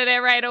not good at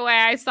it right away.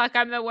 I suck.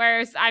 I'm the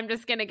worst. I'm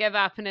just going to give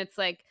up. And it's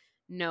like,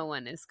 no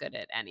one is good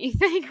at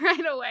anything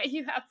right away.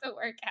 You have to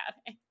work at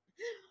it.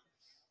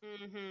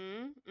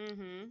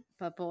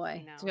 But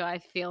boy, do I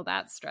feel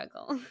that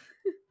struggle.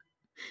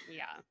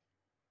 Yeah.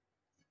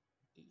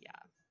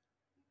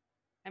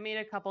 I made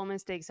a couple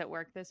mistakes at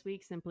work this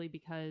week simply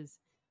because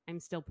I'm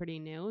still pretty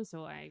new.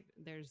 So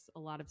there's a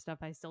lot of stuff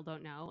I still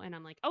don't know. And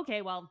I'm like,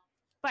 okay, well,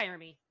 fire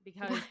me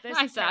because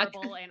this is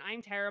terrible and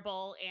I'm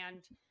terrible and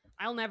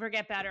I'll never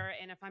get better.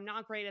 And if I'm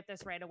not great at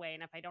this right away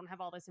and if I don't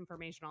have all this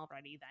information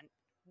already, then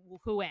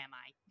who am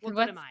I? What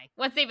good am I?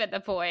 What's even the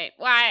point?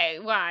 Why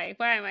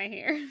am I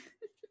here?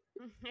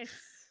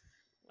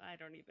 I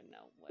don't even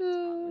know what's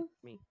wrong with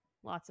me.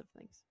 Lots of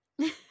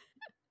things.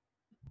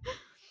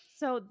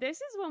 So this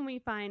is when we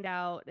find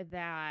out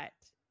that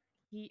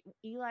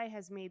Eli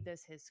has made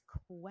this his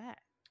quest.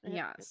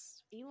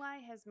 Yes.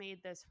 Eli has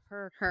made this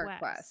her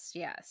quest.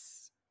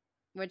 Yes.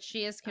 Which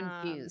she is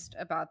confused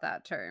about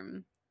that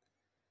term.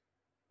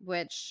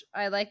 Which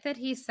I like that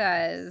he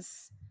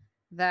says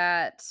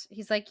that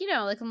he's like,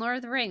 like in Lord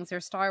of the Rings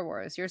or Star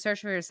Wars, you're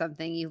searching for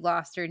something you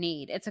lost or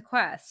need. It's a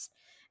quest.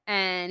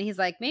 And he's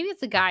like, maybe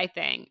it's a guy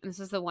thing. And this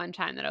is the one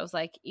time that I was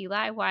like,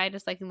 Eli, why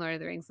does like in Lord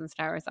of the Rings and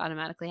Star Wars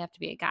automatically have to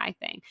be a guy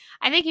thing?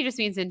 I think he just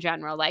means in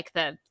general, like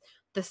the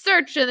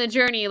search and the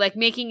journey, like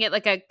making it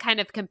like a kind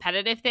of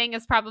competitive thing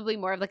is probably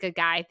more of like a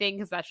guy thing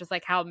because that's just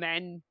like how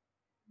men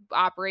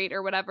operate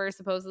or whatever,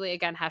 supposedly.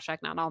 Again,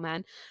 hashtag not all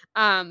men.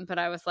 But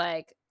I was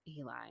like,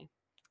 Eli,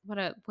 what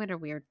a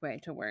weird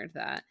way to word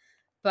that.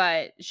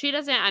 But she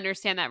doesn't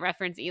understand that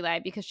reference, Eli,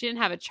 because she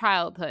didn't have a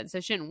childhood, so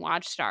she didn't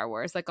watch Star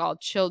Wars like all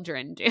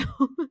children do.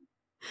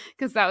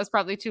 Because that was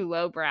probably too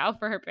lowbrow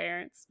for her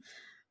parents.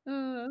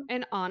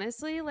 And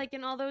honestly, like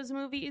in all those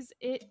movies,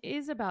 it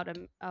is about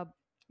a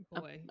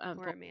boy or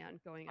Boy, a man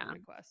going on a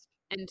quest.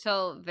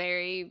 until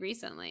very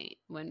recently,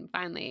 when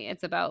finally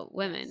it's about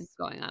women Yes.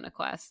 going on a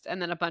quest,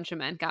 and then a bunch of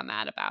men got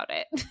mad about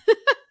it.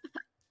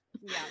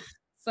 Yeah.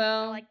 They're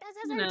So, like, this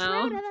you isn't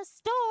true to know, the yeah.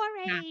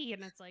 story.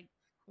 And it's like,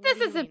 what This do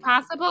you isn't mean this isn't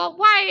possible.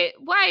 true?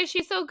 Why is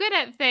she so good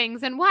at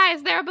things? And why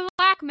is there a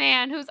black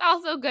man who's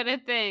also good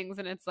at things?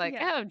 And it's like,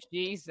 Yeah. oh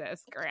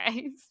Jesus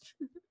Christ.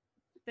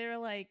 They're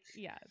like,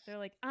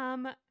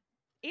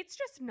 it's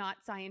just not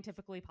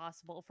scientifically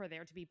possible for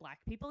there to be black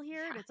people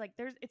here. And Yeah. it's like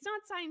it's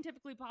not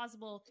scientifically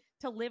possible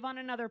to live on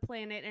another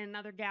planet in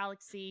another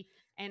galaxy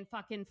and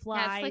fucking Yeah, it's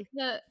fly like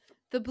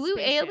the blue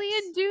alien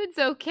spaceships. dude's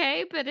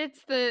okay, but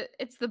it's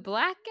the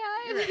black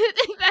guy Right.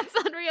 that's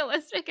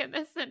unrealistic in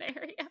this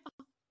scenario.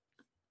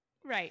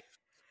 Right.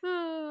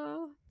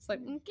 Oh, it's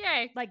like,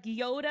 okay. Like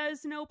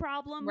Yoda's no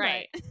problem,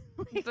 Right.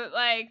 but But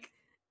like,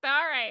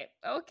 all right,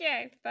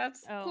 okay.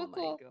 That's oh my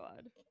cool.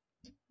 god.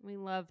 We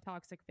love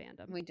toxic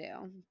fandom. We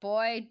do.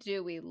 Boy,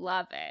 do we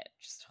love it.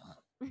 Just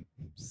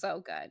so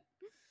good.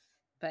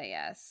 But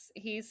yes,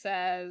 he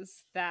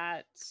says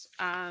that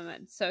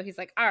so he's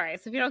like, all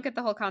right, so if you don't get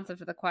the whole concept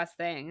of the quest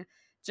thing,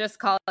 just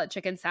call it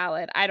chicken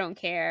salad. I don't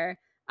care.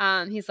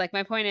 He's like,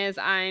 my point is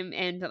I'm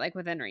in, but like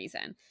within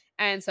reason.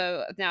 And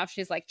so now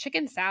she's like,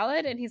 chicken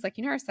salad, and he's like,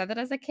 you never said that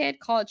as a kid,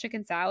 call it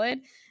chicken salad.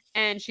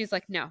 And she's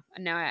like, no,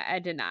 I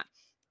did not.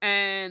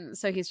 And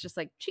so he's just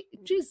like,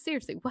 geez,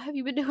 seriously, what have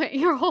you been doing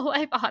your whole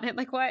life on it?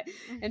 Like what?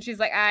 And she's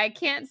like, I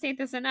can't state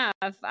this enough.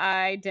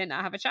 I did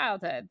not have a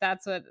childhood.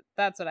 That's what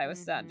I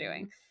was not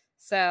doing.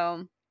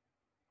 So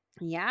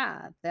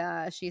yeah,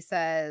 she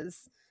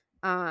says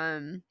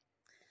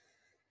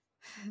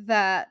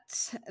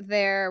that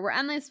there were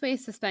endless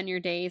ways to spend your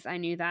days. I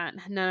knew that,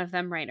 none of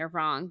them right or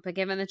wrong, but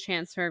given the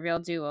chance for a real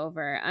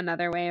do-over,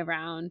 another way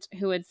around,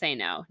 who would say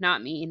no?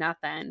 Not me, not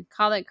then.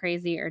 Call it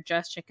crazy or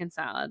just chicken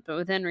salad, but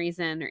within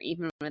reason or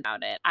even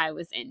without it, I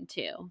was in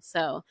too.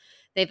 So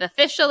they've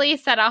officially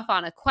set off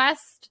on a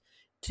quest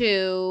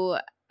to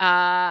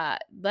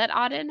let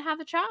Auden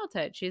have a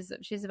childhood.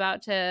 She's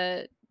about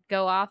to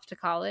go off to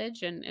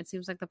college, and it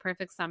seems like the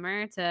perfect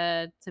summer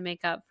to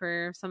make up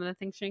for some of the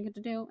things she didn't get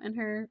to do in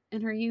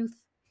her youth.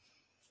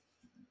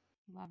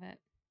 Love it.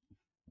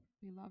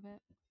 We love it.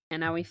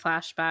 And now we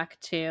flash back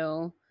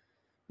to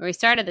where we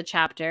started the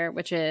chapter,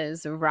 which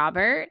is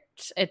Robert.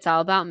 It's all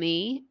about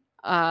me.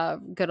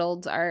 Good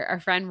old our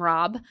friend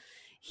Rob.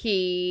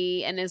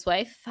 He and his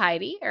wife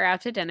Heidi are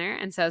out to dinner,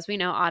 and so as we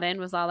know, Auden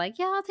was all like,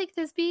 "Yeah, I'll take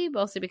this bee,"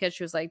 mostly because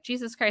she was like,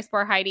 "Jesus Christ,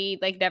 poor Heidi,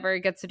 like never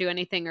gets to do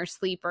anything or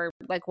sleep or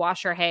like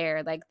wash her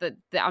hair. Like the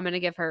I'm gonna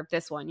give her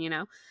this one, you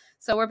know."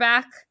 So we're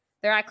back.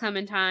 They're at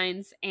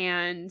Clementine's,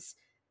 and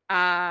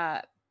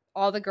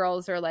all the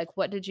girls are like,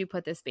 "What did you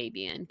put this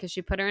baby in?" Because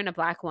she put her in a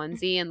black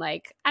onesie and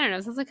like I don't know,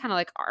 it sounds like kind of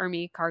like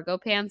army cargo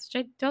pants,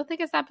 which I don't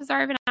think is that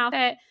bizarre of an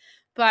outfit.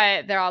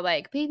 But they're all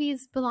like,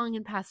 babies belong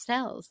in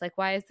pastels. Like,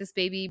 why is this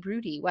baby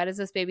broody? Why does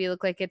this baby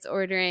look like it's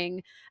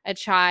ordering a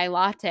chai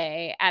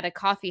latte at a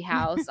coffee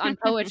house on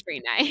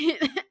poetry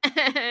night?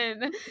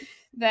 And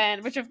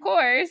then, which of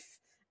course,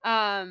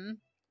 that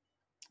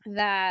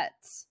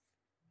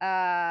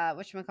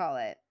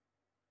whatchamacallit?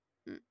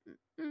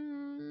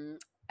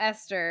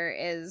 Esther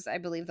is, I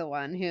believe, the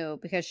one who,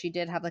 because she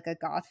did have like a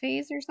goth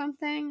phase or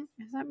something.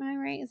 Is that my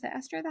right? Is it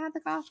Esther that had the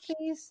goth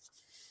phase?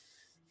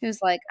 Who's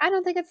like, I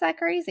don't think it's that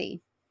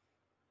crazy.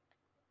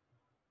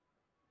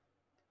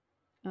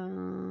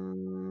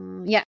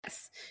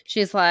 Yes.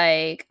 She's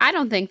like, I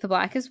don't think the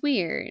black is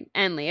weird.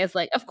 And Leah's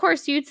like, of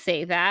course you'd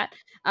say that.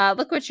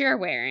 Look what you're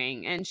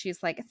wearing. And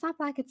she's like, it's not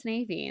black, it's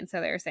navy. And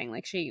so they were saying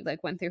like she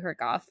like went through her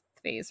goth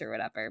phase or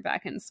whatever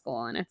back in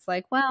school. And it's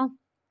like, well,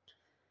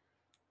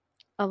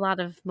 a lot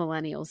of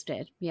millennials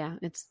did. Yeah,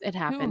 it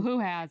happened. Who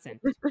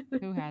hasn't?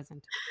 Who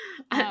hasn't?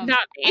 Not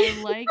me.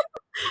 I like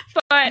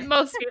but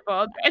most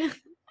people did.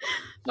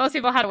 Most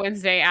people had a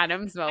Wednesday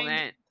Addams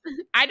moment.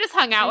 I just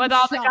hung out with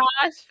all the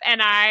goths,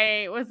 and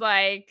I was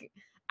like,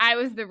 I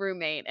was the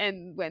roommate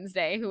and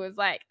Wednesday who was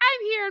like,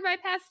 I'm here in my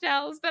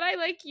pastels, but I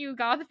like you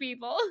goth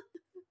people.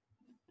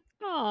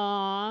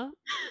 Aw, I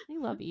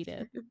love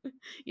Edith.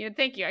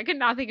 Thank you. I could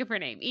not think of her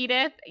name.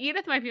 Edith.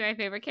 Edith might be my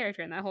favorite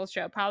character in that whole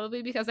show,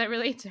 probably because I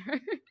relate to her.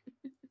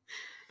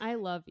 I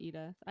love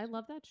Edith. I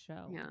love that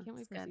show. Yeah, I can't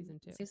wait for good. season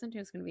 2. Season 2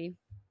 is going to be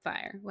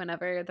fire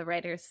whenever the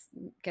writers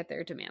get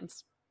their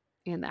demands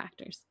and the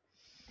actors.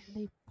 And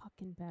they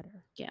fucking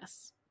better.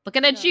 Yes.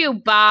 Looking at you,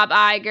 Bob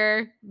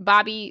Iger.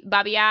 Bobby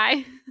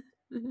I.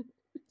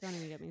 Don't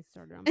even get me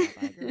started on Bob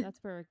Iger. That's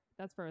for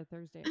a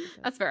Thursday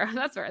episode.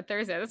 That's for a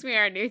Thursday. That's gonna be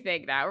our new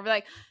thing now. We're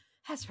like,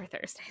 that's for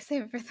Thursday.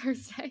 Save it for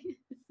Thursday.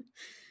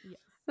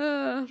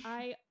 Yes.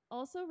 I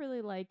also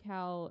really like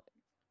how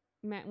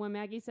when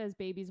Maggie says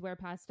babies wear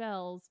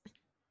pastels,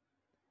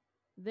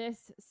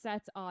 this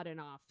sets Auden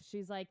off.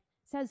 She's like,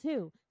 says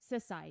who?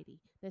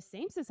 Society. The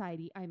same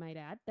society, I might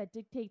add, that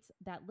dictates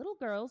that little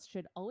girls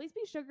should always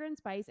be sugar and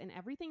spice and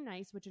everything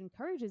nice, which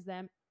encourages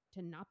them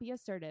to not be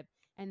assertive.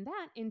 And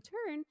that, in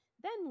turn,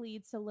 then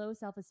leads to low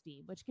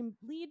self-esteem, which can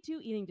lead to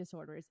eating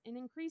disorders and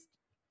increased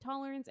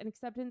tolerance and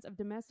acceptance of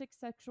domestic,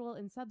 sexual,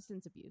 and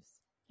substance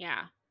abuse.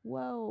 Yeah.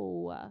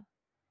 Whoa.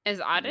 Is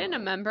Auden a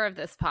Whoa. member of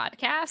this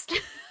podcast?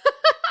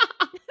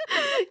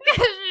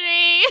 'Cause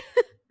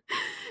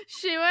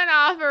she went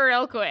off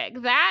real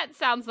quick. That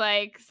sounds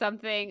like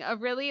something, a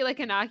really like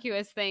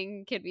innocuous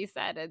thing could be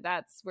said, and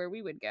that's where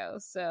we would go.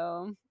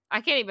 So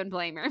I can't even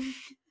blame her.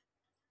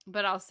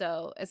 But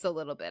also, it's a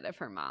little bit of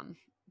her mom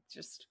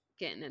just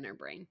getting in her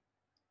brain.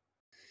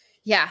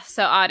 Yeah,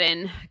 so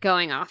Auden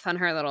going off on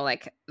her little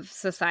like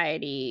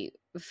society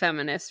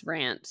feminist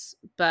rant,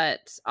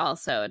 but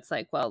also it's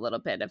like, well, a little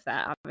bit of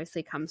that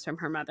obviously comes from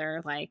her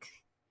mother, like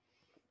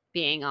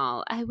being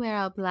all, I wear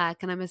all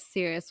black and I'm a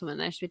serious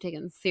woman. I should be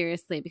taken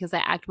seriously because I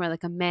act more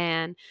like a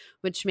man,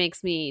 which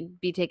makes me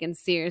be taken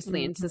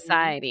seriously in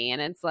society.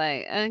 And it's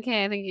like,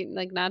 okay, I think you,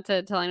 like, not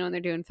to tell anyone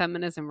they're doing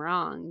feminism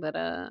wrong, but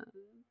I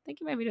think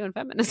you might be doing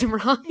feminism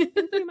wrong. I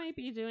think you might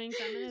be doing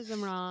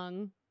feminism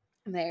wrong.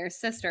 Their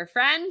sister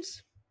friend.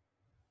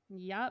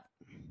 Yep.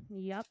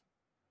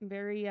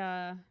 Very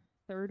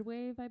third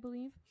wave, I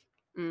believe.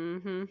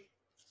 Mm-hmm.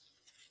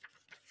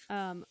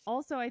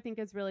 Also, I think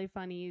it's really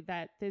funny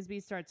that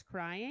Thisbe starts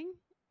crying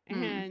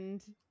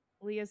and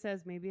Leah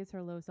says maybe it's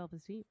her low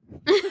self-esteem.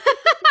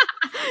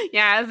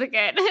 Yeah, it was a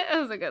good. It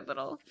was a good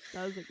little.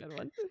 That was a good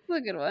one. It was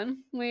a good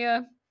one.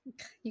 Leah,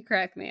 you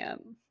crack me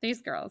up.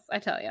 These girls, I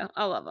tell you,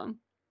 I love them.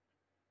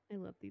 I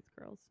love these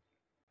girls.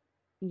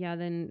 Yeah,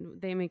 then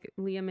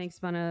Leah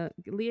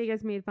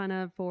gets made fun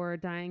of for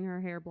dyeing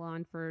her hair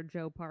blonde for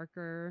Joe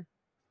Parker,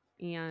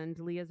 and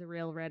Leah's a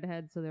real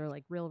redhead, so they're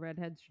like, real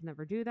redheads should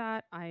never do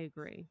that. I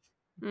agree.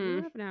 If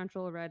you have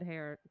natural red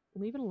hair,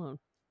 leave it alone.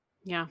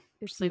 Yeah,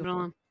 just leave it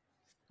alone.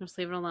 Just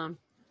leave it alone.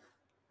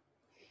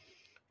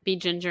 Be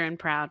ginger and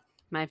proud,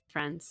 my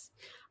friends.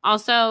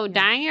 Also,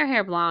 dyeing your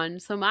hair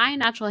blonde. So my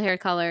natural hair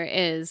color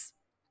is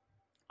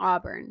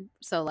auburn,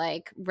 so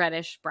like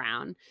reddish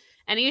brown,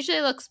 and it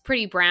usually looks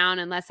pretty brown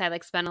unless I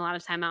like spend a lot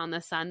of time out in the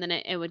sun. Then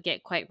it would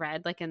get quite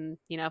red, like in,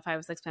 you know, if I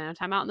was like spending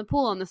time out in the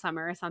pool in the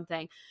summer or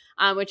something,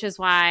 which is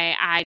why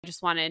I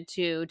just wanted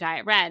to dye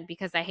it red,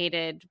 because I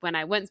hated when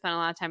I wouldn't spend a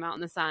lot of time out in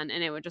the sun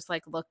and it would just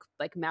like look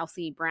like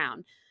mousy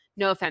brown.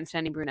 No offense to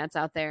any brunettes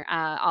out there,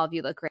 all of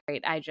you look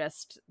great. I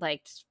just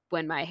liked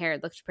when my hair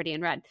looked pretty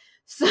and red.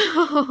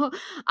 So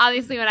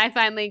obviously when I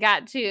finally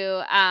got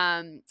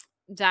to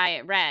dye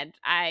it red,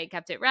 I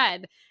kept it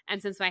red.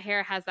 And since my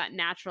hair has that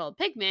natural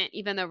pigment,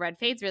 even though red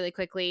fades really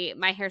quickly,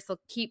 my hair still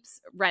keeps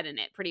red in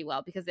it pretty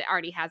well because it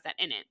already has that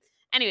in it.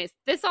 Anyways,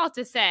 this all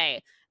to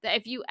say that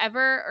if you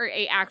ever are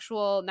a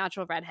actual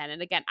natural redhead,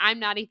 and again, I'm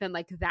not even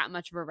like that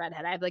much of a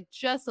redhead, I have like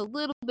just a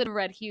little bit of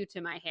red hue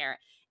to my hair.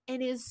 It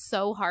is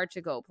so hard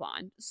to go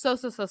blonde. So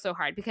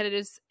hard, because it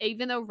is,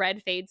 even though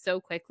red fades so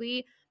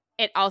quickly,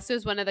 it also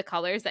is one of the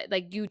colors that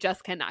like you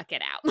just cannot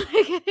get out.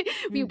 Like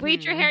you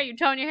bleach your hair, you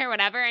tone your hair,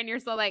 whatever, and you're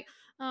still like,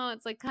 oh,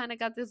 it's like kind of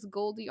got this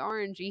goldy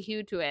orangey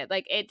hue to it.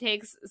 Like it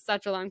takes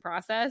such a long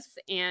process.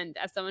 And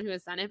as someone who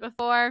has done it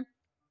before,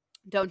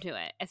 don't do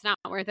it. It's not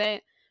worth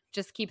it.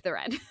 Just keep the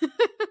red.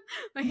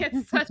 Like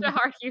it's such a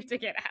hard hue to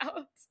get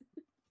out.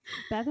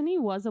 Bethany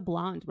was a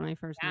blonde when I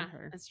first met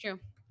her. That's true.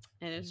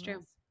 It is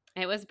true.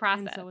 It was a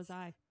process. And so was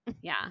I.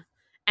 Yeah.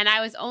 And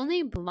I was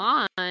only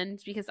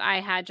blonde because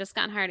I had just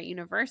gotten hired at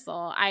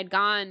Universal. I had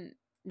gone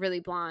really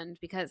blonde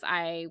because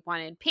I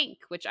wanted pink,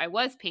 which I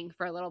was pink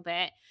for a little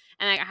bit.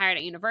 And I got hired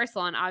at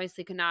Universal and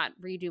obviously could not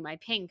redo my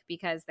pink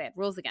because they had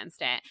rules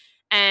against it.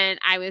 And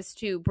I was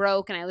too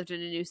broke and I lived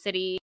in a new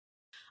city.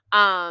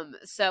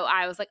 So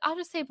I was like, I'll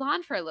just stay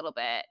blonde for a little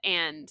bit.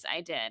 And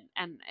I did.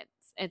 And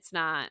it's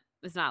not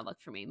a look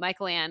for me.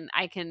 Michael Ann,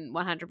 I can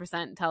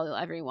 100% tell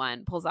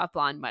everyone, pulls off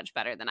blonde much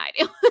better than I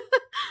do.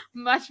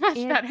 much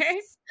better.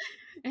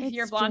 If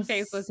your blonde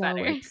face was so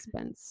better.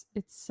 It's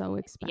so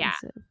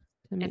expensive.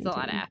 Yeah, it's a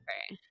lot of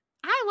effort.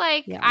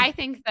 I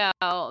think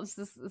though, this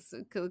is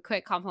a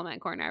quick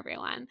compliment corner,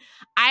 everyone.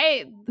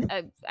 I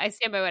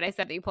stand by what I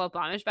said, that you pull up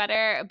blondish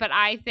better, but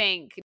I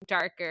think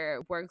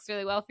darker works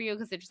really well for you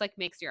because it just like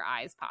makes your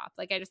eyes pop.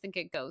 Like I just think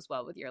it goes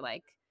well with your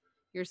like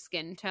your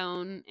skin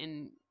tone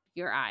and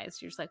your eyes.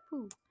 You're just like,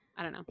 ooh,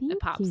 I don't know, it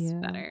pops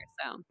better.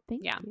 So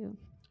Thank you.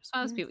 Just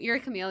one of those people. You're a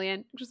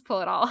chameleon. Just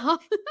pull it all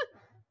off.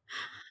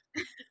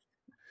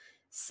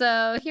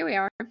 So here we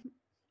are.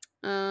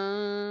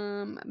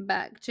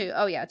 Back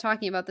to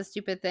talking about the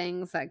stupid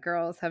things that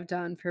girls have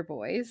done for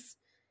boys.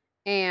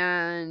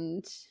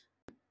 And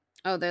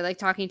they're like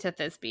talking to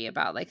Thisbe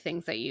about like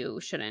things that you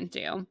shouldn't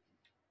do.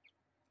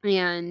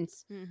 And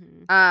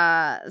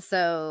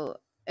so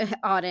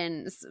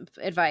Auden's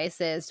advice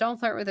is don't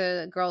flirt with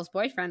a girl's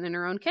boyfriend in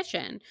her own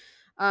kitchen.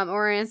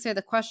 Or answer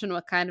the question,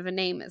 what kind of a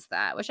name is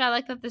that? Which I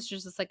like that this is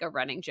just like a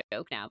running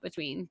joke now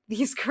between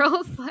these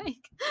girls,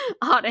 like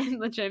Auden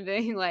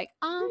legitimately like,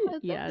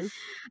 yes.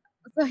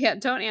 So yeah,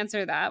 don't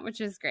answer that, which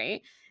is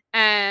great.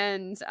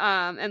 And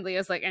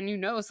Leah's like,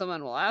 and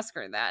someone will ask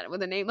her that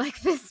with a name like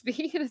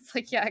Thisbe. And it's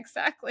like, yeah,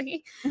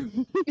 exactly.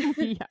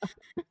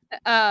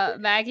 Yeah.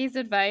 Maggie's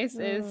advice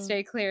is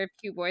stay clear of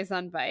cute boys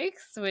on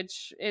bikes,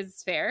 which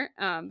is fair.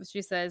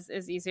 She says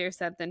is easier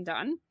said than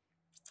done.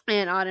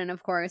 And Auden,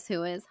 of course,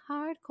 who is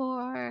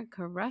hardcore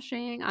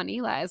crushing on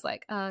Eli, is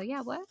like,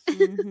 yeah, what?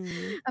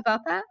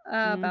 About that?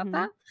 About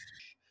that?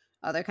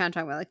 Oh, they're kind of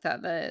talking about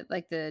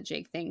the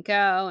Jake thing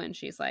go, and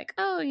she's like,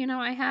 oh,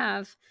 I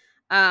have.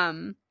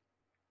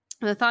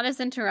 The thought is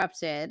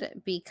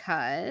interrupted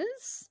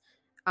because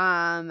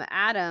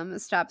Adam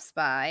stops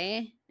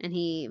by and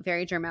he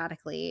very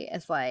dramatically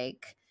is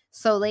like,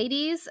 so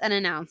ladies, an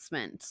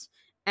announcement.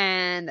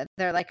 And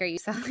they're like, are you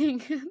selling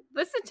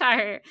this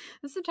entire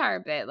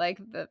bit, like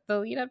the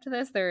lead up to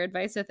this, their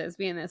advice to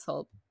Thisbe and this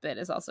whole bit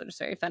is also just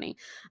very funny.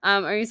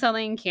 Are you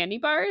selling candy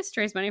bars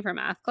to raise money for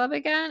math club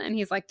again? And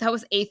he's like, that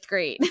was 8th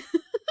grade.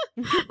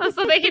 That's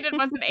something he did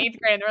once in 8th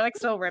grade. They're like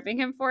still ripping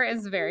him for it.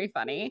 Is very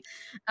funny.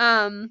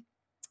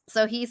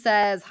 So he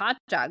says hot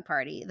dog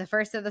party, the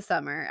first of the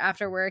summer,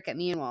 after work at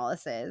me and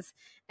Wallace's.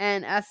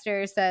 And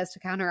Esther says to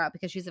count her out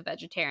because she's a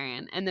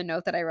vegetarian. And the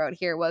note that I wrote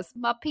here was,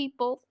 my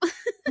people.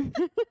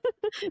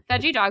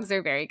 Veggie dogs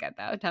are very good,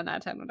 though. 10 out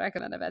of 10 would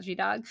recommend a veggie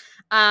dog.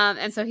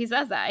 And so he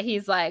says that.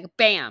 He's like,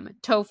 bam,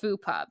 tofu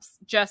pups,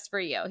 just for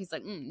you. He's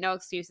like, no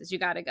excuses. You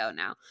got to go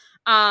now.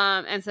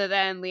 And so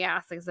then Leah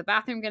asks, like, is the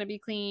bathroom going to be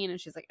clean?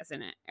 And she's like,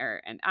 isn't it?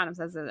 And Adam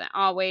says, isn't it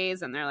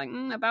always? And they're like,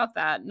 about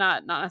that.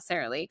 Not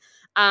necessarily.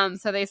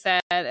 So they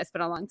said, it's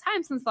been a long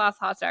time since the last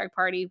hot dog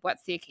party.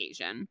 What's the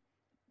occasion?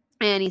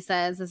 And he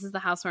says, this is the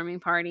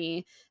housewarming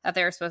party that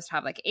they were supposed to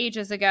have like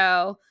ages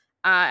ago.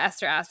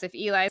 Esther asks if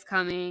Eli's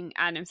coming.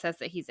 Adam says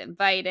that he's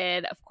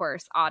invited. Of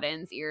course,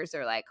 Auden's ears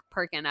are like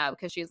perking up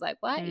because she's like,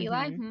 what,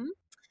 Eli?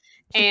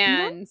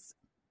 And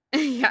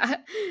yeah.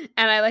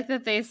 And I like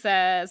that they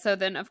said, so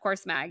then of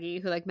course Maggie,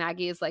 who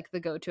Maggie is like the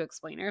go-to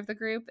explainer of the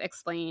group,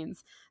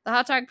 explains the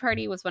hot dog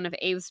party was one of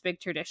Abe's big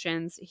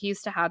traditions. He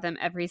used to have them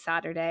every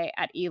Saturday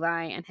at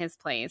Eli and his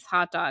place,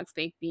 hot dogs,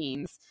 baked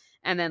beans.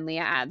 And then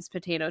Leah adds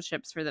potato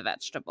chips for the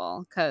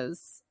vegetable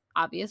because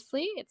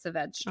obviously it's a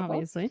vegetable.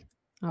 Obviously.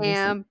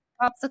 And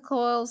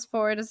popsicles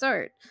for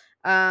dessert.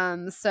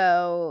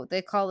 So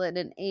they call it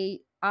an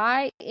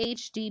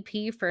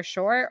IHDP for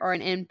short, or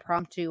an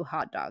impromptu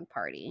hot dog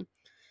party.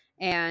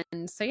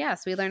 And so,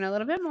 yes, we learn a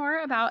little bit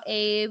more about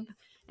Abe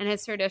and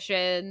his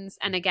traditions.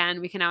 And again,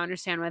 we can now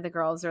understand why the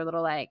girls are a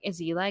little like, is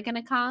Eli going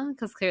to come?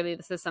 Because clearly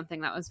this is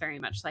something that was very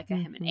much like a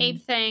him and Abe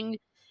thing.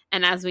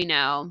 And as we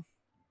know,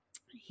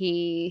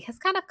 he has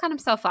kind of cut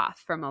himself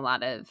off from a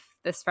lot of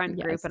this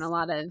friend group and a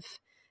lot of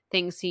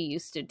things he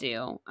used to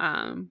do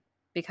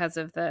because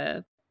of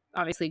the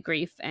obviously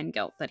grief and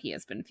guilt that he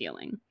has been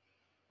feeling.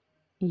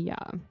 Yeah.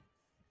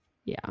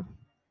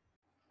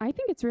 I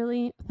think it's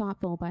really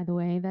thoughtful, by the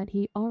way, that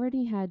he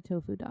already had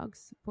tofu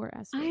dogs for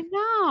Esther. I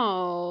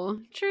know.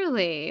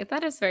 Truly.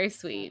 That is very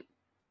sweet.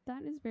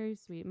 That is very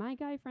sweet. My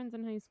guy friends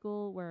in high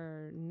school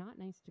were not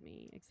nice to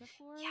me, except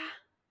for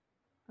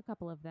a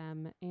couple of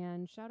them.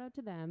 And shout out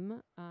to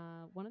them.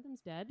 One of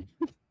them's dead.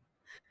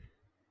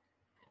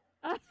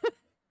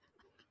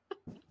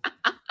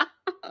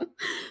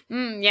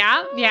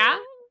 Yeah.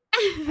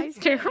 I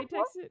texted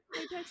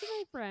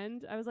my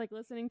friend. I was like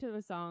listening to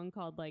a song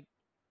called like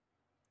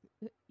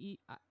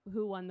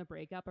Who Won the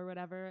Breakup or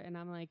whatever, and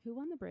I'm like, who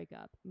won the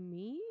breakup,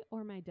 me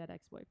or my dead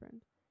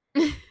ex-boyfriend?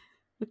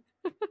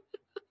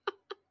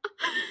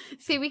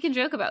 See, we can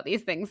joke about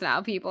these things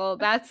now, people.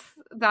 That's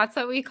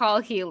what we call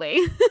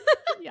healing.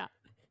 Yeah.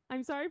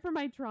 I'm sorry for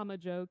my trauma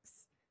jokes.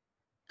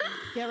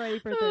 Get ready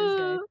for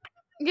Thursday.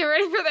 Get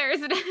ready for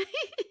Thursday.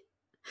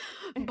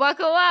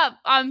 Buckle up.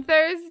 On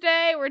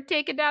Thursday, we're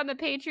taking down the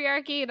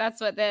patriarchy.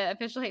 That's what the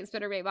official Hate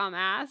Spitter Rape Bomb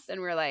asked.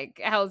 And we're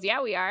like, hells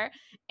yeah, we are.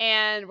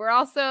 And we're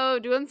also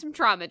doing some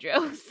trauma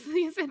jokes.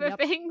 These are the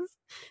things.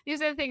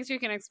 These are the things you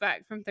can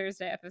expect from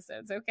Thursday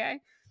episodes, okay?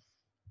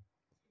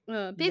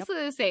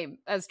 Basically the same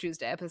as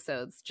Tuesday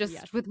episodes,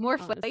 just with more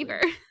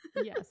flavor.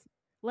 Yes.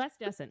 Less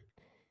Dessen.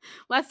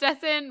 Less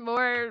Dessen,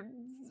 more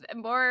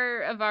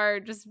of our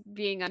just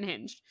being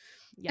unhinged.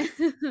 Yes.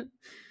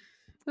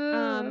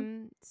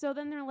 So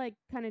then they're like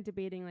kind of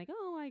debating like,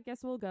 oh, I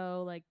guess we'll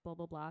go, like blah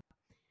blah blah.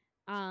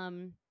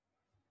 And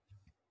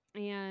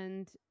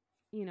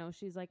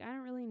she's like, I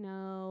don't really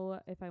know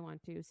if I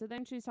want to. So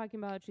then she's talking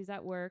about she's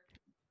at work.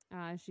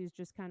 She's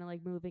just kind of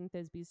like moving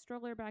Thisbe's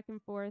stroller back and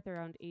forth.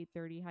 Around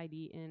 8:30,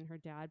 Heidi and her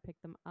dad pick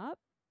them up.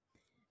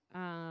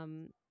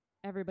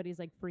 Everybody's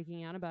like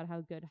freaking out about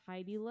how good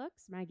Heidi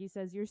looks. Maggie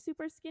says, you're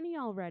super skinny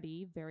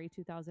already. Very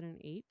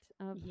 2008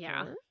 of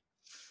her.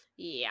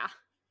 Yeah.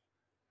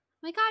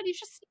 My God, you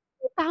just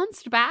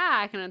bounced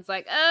back. And it's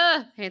like,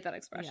 I hate that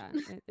expression.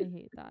 Yeah, I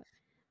hate that.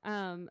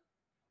 And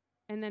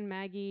then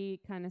Maggie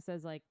kind of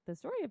says, like, the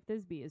story of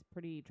Thisbe is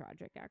pretty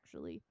tragic,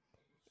 actually.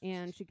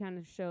 And she kind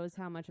of shows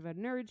how much of a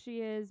nerd she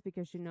is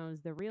because she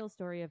knows the real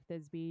story of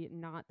Thisbe,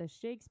 not the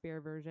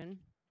Shakespeare version.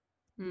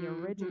 The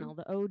original,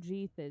 the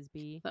OG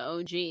Thisbe. The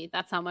OG.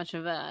 That's how much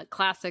of a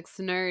classics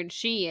nerd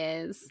she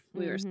is.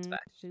 We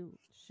respect.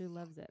 She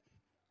loves it.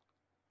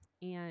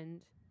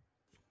 And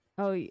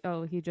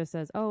he just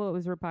says, "Oh, it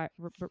was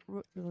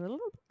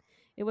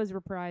it was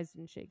reprised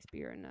in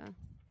Shakespeare in a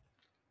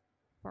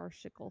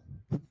farcical."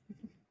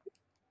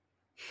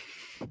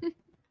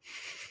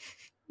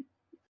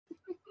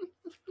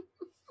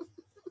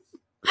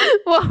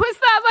 What was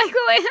that,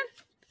 Michael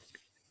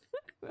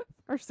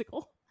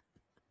Farcical.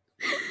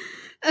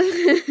 Ann?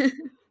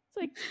 It's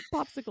like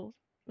popsicle.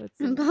 But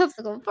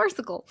Popsicle,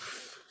 farcical.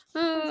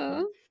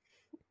 farcical.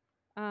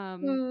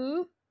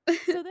 Uh.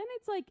 So then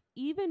it's like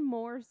even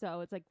more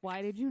so. It's like,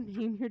 why did you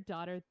name your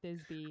daughter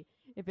Thisbe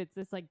if it's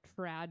this like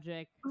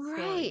tragic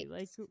story? Right.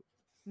 Like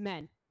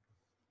men.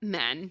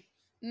 Men.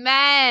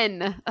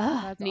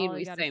 That's Need all I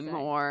we gotta say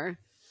more?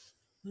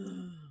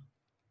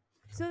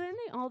 So then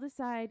they all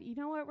decide, you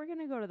know what, we're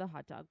gonna go to the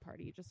hot dog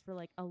party just for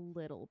like a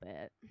little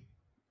bit.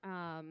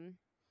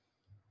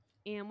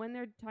 And when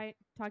they're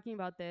talking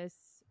about this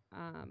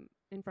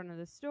in front of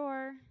the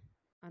store,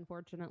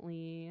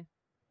 unfortunately,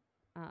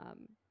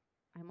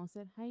 I almost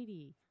said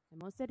Heidi. I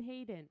almost said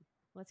Hayden.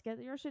 Let's get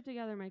your shit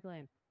together, Michael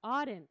Ann.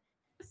 Auden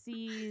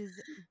sees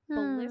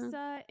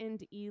Melissa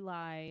and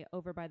Eli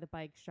over by the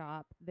bike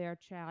shop. They're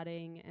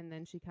chatting, and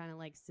then she kind of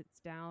like sits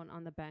down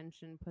on the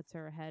bench and puts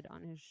her head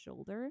on his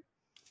shoulder.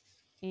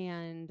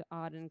 And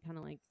Auden kind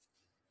of like,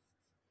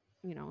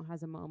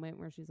 has a moment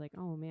where she's like,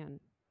 oh man,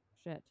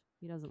 shit,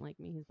 he doesn't like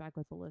me. He's back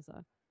with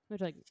Melissa.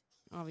 Which, like,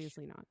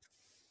 obviously not.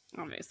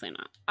 Obviously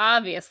not.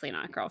 Obviously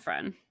not,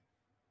 girlfriend.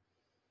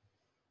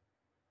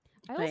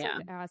 I also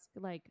have to ask,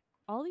 like,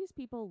 all these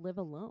people live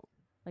alone.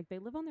 Like, they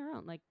live on their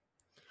own. Like,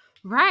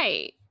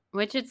 right.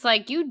 Which it's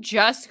like, you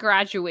just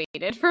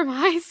graduated from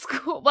high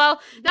school. Well,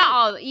 not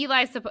all. He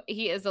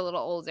is a little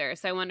older.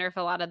 So I wonder if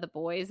a lot of the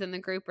boys in the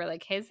group are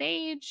like his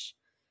age.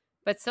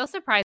 But still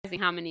surprising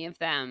how many of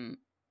them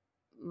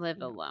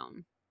live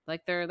alone.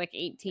 Like, they're like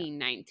 18,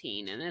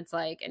 19. And it's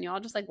like, and you all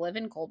just like live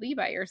in Colby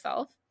by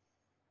yourself.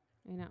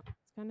 I know.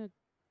 It's kind of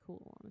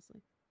cool,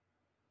 honestly.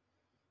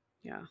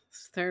 Yeah.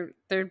 They're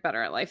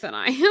better at life than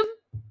I am.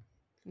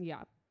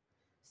 Yeah.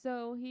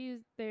 So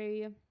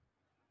they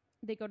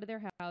go to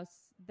their house.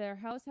 Their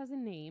house has a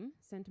name,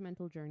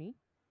 Sentimental Journey.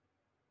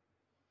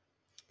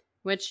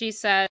 Which she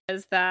says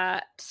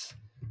that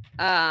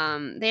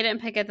they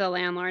didn't pick it, the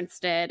landlords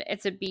did.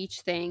 It's a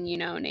beach thing,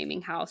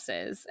 naming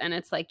houses. And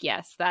it's like,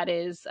 yes, that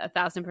is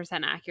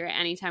 1,000% accurate.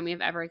 Anytime we've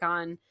ever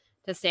gone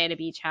to stay at a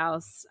beach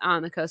house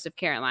on the coast of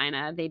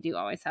Carolina, they do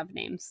always have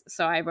names.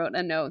 So I wrote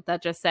a note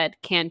that just said,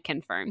 can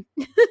confirm.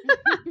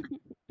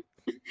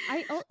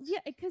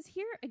 Because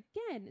here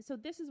again, so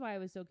this is why I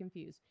was so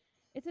confused.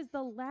 It says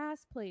the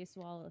last place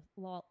Wallace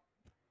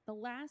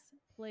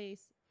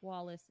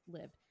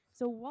lived.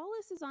 So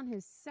Wallace is on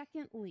his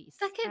second lease.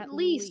 Second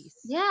lease.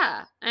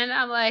 Yeah. And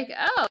I'm like,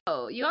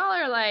 oh, you all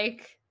are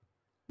like,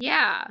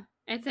 yeah,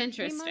 it's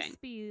interesting. They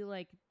must be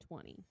like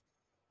 20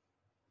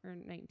 or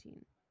 19,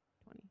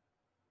 20.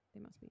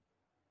 They must be.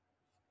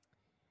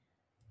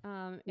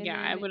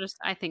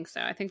 I think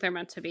so. I think they're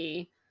meant to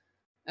be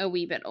a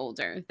wee bit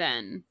older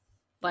than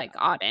like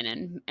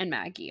Auden and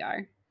Maggie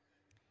are.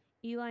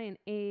 Eli and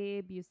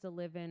Abe used to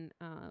live in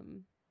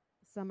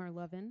Summer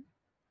Lovin'.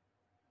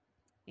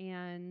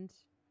 And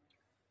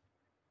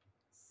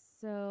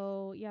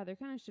so, yeah, they're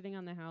kind of shitting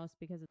on the house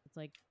because it's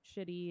like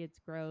shitty, it's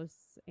gross,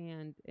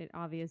 and it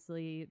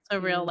obviously it's a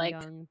real like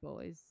young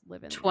boys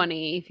live in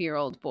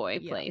 20-year-old boy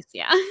place.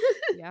 Yeah.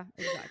 Yeah,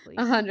 exactly.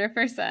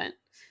 100%.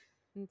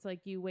 It's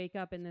like you wake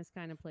up in this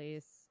kind of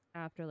place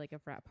after like a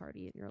frat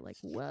party and you're like,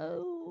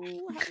 whoa,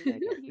 how did I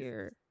get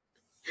here?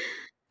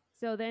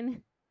 So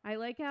then I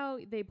like how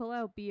they pull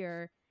out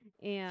beer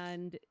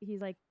and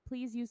he's like,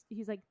 please use,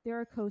 he's like,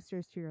 there are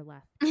coasters to your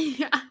left.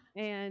 Yeah.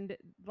 And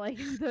like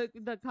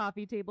the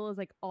coffee table is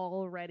like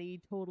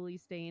already totally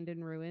stained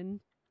and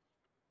ruined.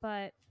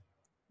 But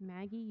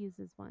Maggie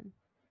uses one.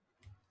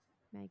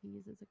 Maggie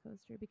uses a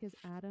coaster because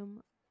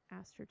Adam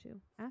asked her to.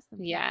 Ask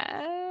them.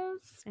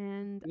 Yes.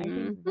 And I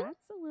think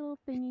that's a little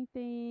thingy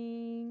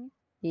thing.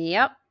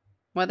 Yep.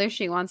 Whether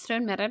she wants to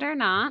admit it or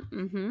not.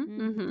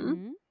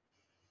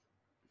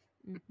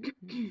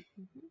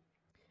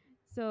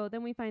 So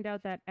then we find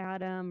out that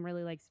Adam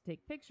really likes to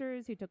take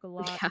pictures. He took a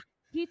lot. Yeah.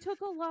 He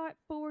took a lot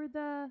for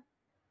the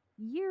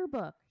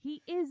yearbook.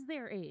 He is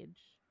their age.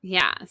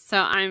 Yeah. So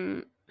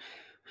I'm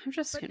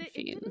just confused.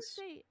 It didn't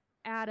say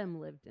Adam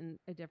lived in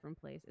a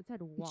different place. It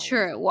said Wallace.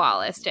 True,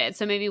 Wallace did.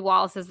 So maybe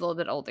Wallace is a little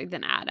bit older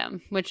than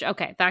Adam, which,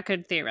 okay, that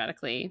could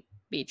theoretically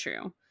be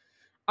true.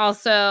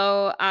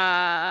 Also,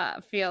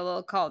 feel a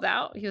little called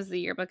out. He was the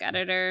yearbook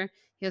editor.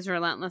 He was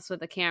relentless with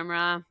the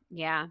camera.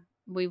 Yeah,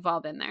 we've all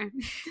been there.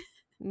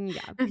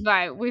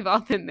 Yeah. We've all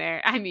been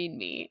there. I mean,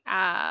 me,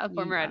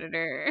 former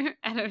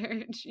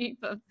editor-in-chief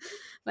of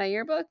my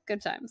yearbook.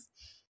 Good times.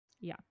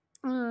 Yeah.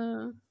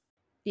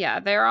 Yeah,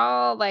 they're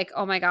all like,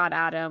 oh my God,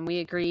 Adam, we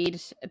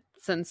agreed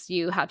since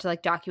you had to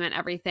like document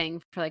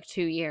everything for like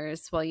 2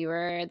 years while you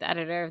were the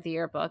editor of the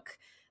yearbook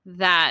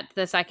that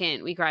the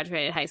second we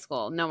graduated high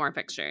school, no more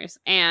pictures.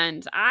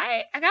 And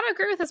I gotta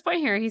agree with this point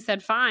here. He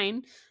said,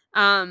 fine.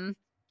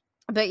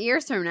 But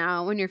years from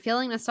now, when you're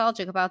feeling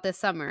nostalgic about this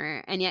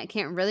summer and yet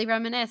can't really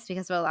reminisce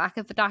because of a lack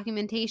of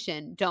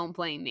documentation, don't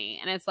blame me.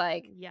 And it's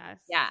like, Yes.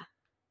 yeah,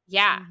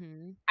 yeah.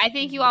 Mm-hmm. I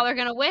think you Mm-hmm. all are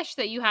going to wish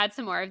that you had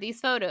some more of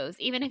these photos.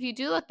 Even if you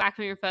do look back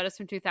from your photos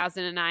from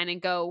 2009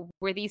 and go,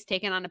 were these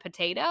taken on a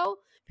potato?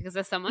 Because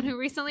as someone who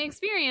recently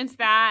experienced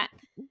that,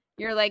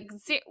 you're like,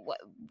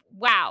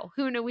 wow,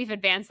 who knew we've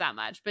advanced that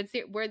much? But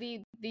were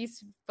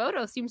these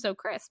photos seem so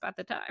crisp at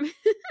the time.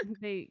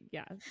 They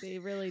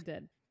really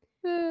did.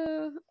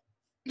 But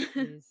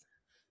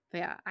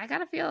yeah, I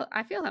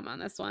feel him on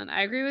this one.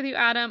 I agree with you,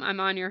 Adam. I'm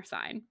on your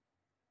side.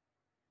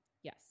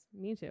 Yes,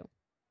 me too.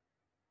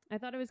 I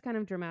thought it was kind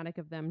of dramatic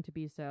of them to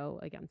be so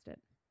against it.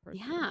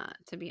 Personally. Yeah,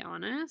 to be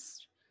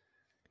honest.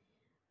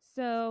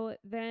 So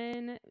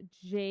then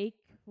Jake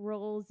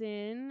rolls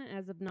in,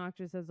 as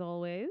obnoxious as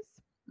always.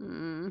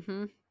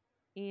 Mm-hmm.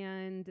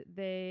 And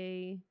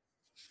they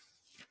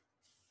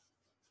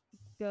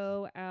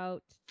go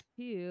out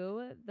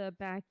to the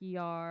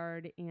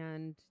backyard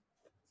and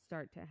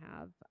start to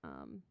have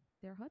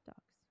their hot dogs.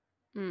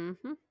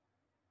 Mm-hmm.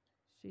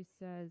 She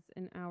says,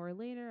 an hour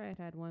later, I had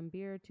had one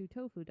beer, 2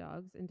 tofu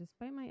dogs, and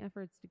despite my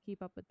efforts to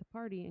keep up with the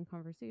party and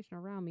conversation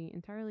around me,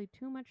 entirely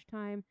too much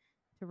time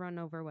to run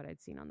over what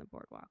I'd seen on the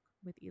boardwalk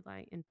with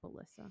Eli and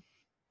Belissa.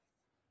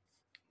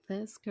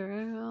 This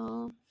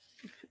girl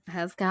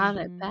has got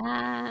it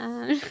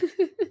bad.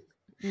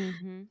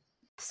 Mm-hmm.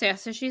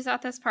 So she's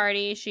at this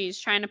party. She's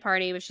trying to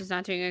party, but she's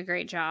not doing a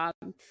great job.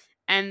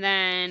 And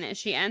then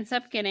she ends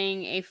up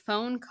getting a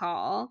phone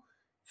call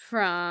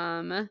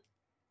from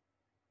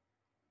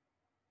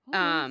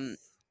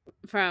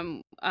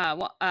from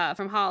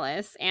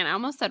Hollis, and I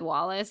almost said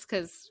Wallace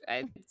because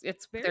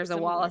it's there's a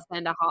similar. Wallace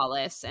and a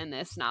Hollis in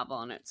this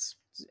novel,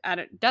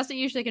 and doesn't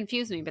usually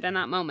confuse me, but in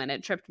that moment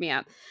it tripped me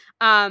up.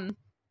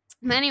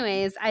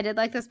 Anyways, I did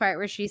like this part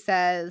where she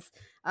says,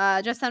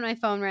 just then my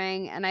phone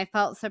rang and I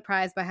felt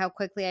surprised by how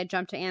quickly I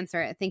jumped to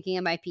answer it, thinking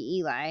it might be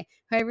Eli,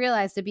 who I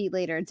realized a beat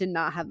later did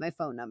not have my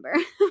phone number.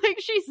 Like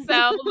she's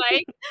so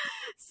like,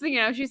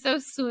 she's so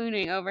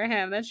swooning over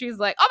him that she's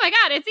like, oh my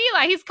God, it's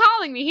Eli. He's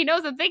calling me. He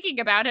knows I'm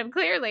thinking about him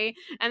clearly.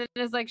 And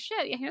then it's like,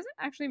 shit, he doesn't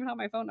actually even have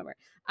my phone number.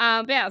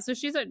 But yeah, so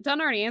she's done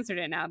already answered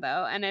it now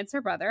though. And it's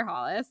her brother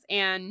Hollis.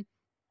 And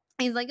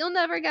he's like, you'll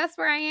never guess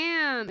where I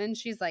am. And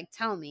she's like,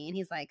 tell me. And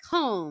he's like,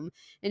 home.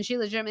 And she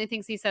legitimately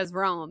thinks he says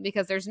Rome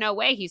because there's no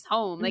way he's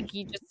home. Like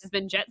he just has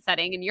been jet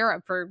setting in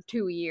Europe for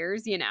 2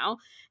 years,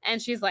 And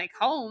she's like,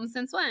 home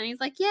since when? And he's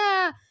like,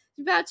 yeah,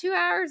 about 2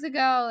 hours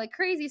ago. Like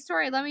crazy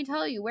story. Let me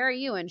tell you. Where are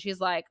you? And she's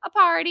like, a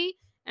party.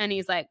 And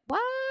he's like,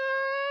 what?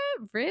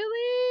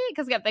 Really?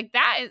 Because like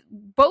that is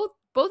both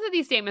of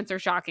these statements are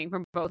shocking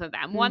from both of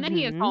them. One, that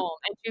he is home,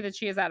 and two, that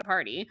she is at a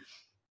party.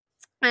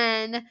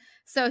 And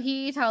so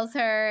he tells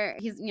her,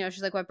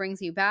 she's like, what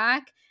brings you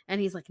back?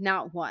 And he's like,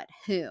 not what,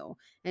 who?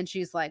 And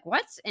she's like,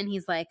 what? And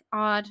he's like,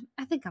 odd,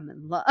 I think I'm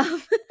in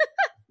love.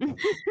 And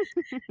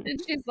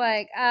she's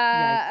like,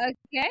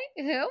 okay,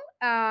 who?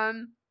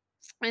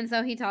 And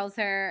so he tells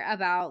her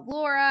about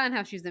Laura and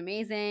how she's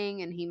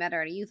amazing, and he met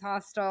her at a youth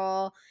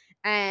hostel.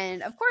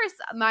 And of course,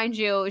 mind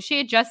you, she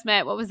had just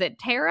met, what was it,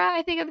 Tara,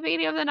 I think at the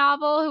beginning of the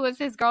novel, who was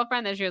his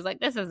girlfriend, that she was like,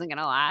 this isn't going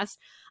to last.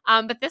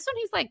 But this one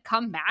he's like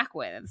come back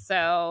with.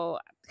 So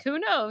who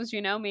knows,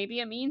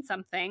 maybe it means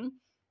something.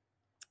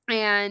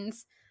 And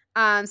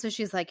so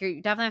she's like,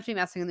 you definitely have to be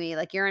messing with me.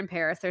 Like, you're in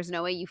Paris. There's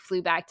no way you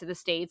flew back to the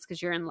States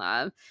because you're in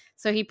love.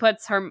 So he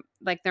puts her,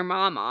 like, their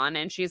mom on,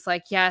 and she's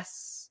like,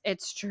 yes,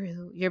 it's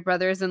true. Your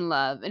brother's in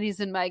love, and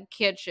he's in my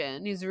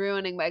kitchen. He's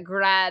ruining my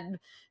grad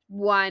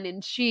wine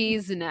and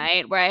cheese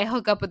night where I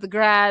hook up with the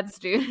grad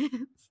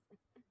students.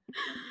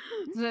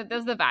 So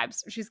those are the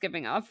vibes she's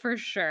giving off for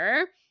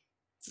sure.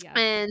 Yeah.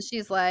 And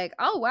she's like,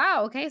 oh,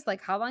 wow. Okay. So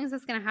like, how long is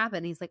this going to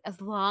happen? He's like, as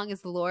long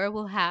as Laura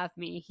will have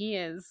me.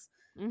 He's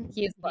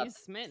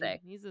smitten.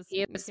 He's a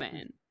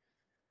smitten.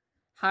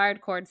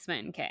 Hardcore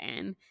smitten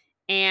kitten.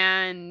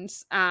 And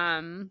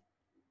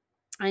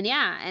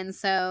yeah, and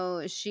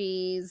so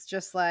she's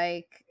just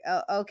like,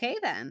 okay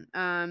then,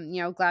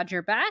 glad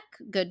you're back,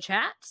 good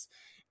chat.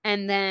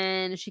 And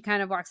then she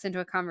kind of walks into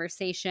a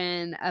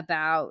conversation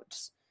about,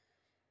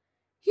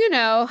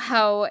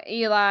 how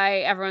Eli,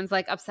 everyone's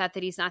like upset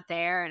that he's not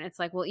there, and it's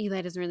like, well,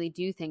 Eli doesn't really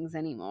do things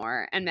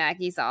anymore. And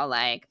Maggie's all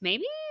like,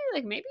 maybe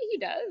he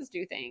does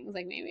do things,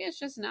 like maybe it's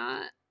just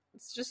not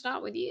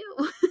with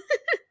you.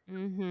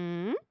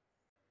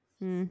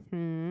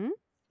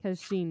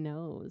 Because she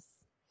knows.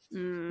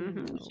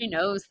 She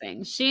knows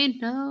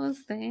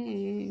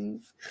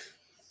things.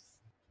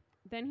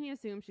 Then he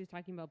assumes she's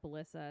talking about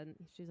Belissa, and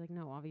she's like,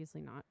 no, obviously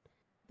not.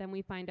 Then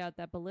we find out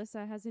that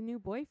Belissa has a new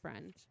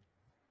boyfriend,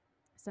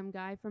 some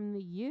guy from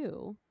the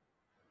U.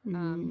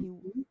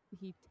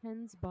 He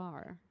tends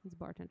bar. He's a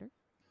bartender.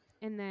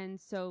 And then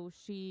so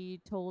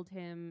she told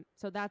him,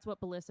 so that's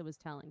what Belissa was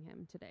telling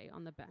him today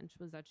on the bench,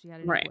 was that she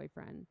had a new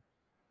boyfriend.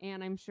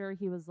 And I'm sure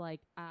he was like,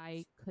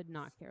 I could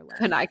not care less.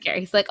 Could not care.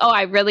 He's like, oh,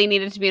 I really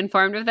needed to be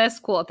informed of this.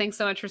 Cool. Thanks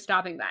so much for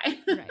stopping by.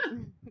 Right.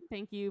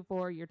 Thank you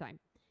for your time.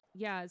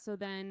 Yeah. So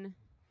then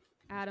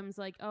Adam's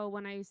like, oh,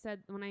 when I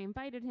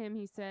invited him,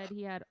 he said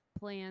he had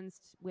plans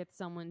with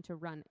someone to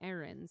run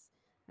errands.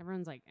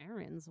 Everyone's like,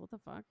 errands? What the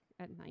fuck?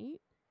 At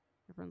night?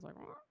 Everyone's like,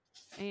 what?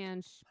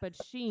 And but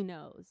she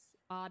knows.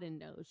 Auden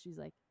knows. She's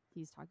like,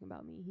 he's talking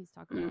about me. He's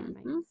talking about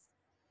Mm-hmm. Maggie's.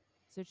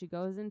 So she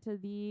goes into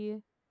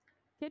the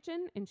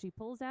kitchen and she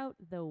pulls out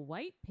the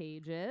white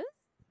pages.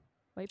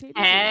 White pages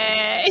or yellow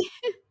Hey. pages?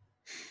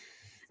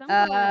 Some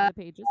color of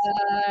the pages.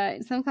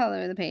 Some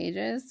color of the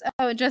pages.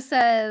 Oh, it just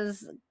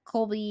says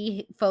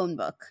Colby phone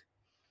book.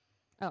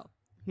 Oh,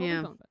 Colby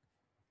phone book.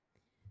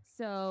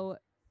 So,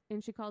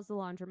 and she calls the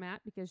laundromat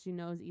because she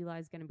knows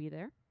Eli's going to be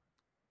there.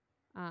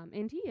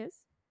 And he is.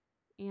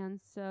 And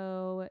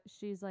so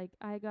she's like,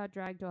 I got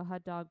dragged to a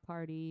hot dog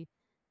party.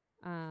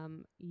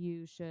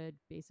 You should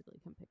basically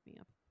come pick me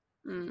up.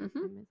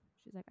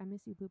 She's like, I miss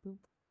you, boo boo.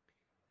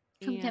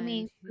 Come get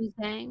me,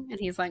 Buffet. And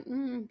he's like,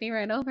 be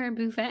right over,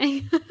 Buffet.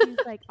 He's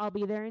like, I'll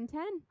be there in 10.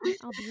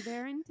 I'll be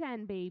there in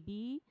 10,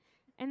 baby.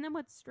 And then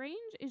what's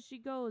strange is she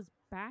goes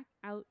back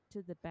out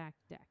to the back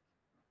deck.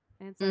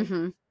 And it's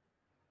like,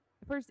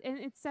 first, and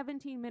it's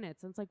 17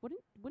 minutes. And it's like,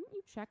 wouldn't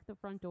you check the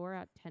front door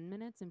at 10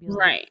 minutes and be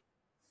like,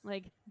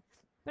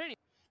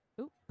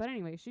 but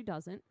anyway, she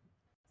doesn't.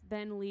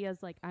 Then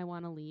Leah's like, I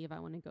want to leave. I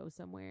want to go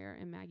somewhere.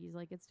 And Maggie's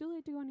like, it's too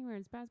late to go anywhere.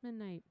 It's past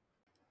midnight.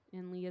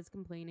 And Leah's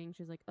complaining.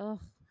 She's like, ugh,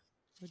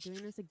 we're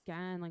doing this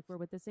again. Like, we're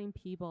with the same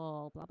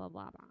people. Blah, blah,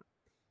 blah, blah.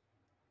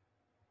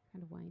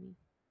 Kind of whiny.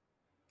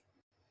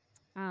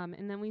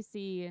 And then we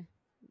see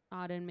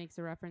Auden makes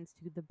a reference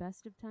to the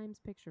Best of Times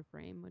picture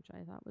frame, which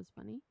I thought was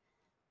funny.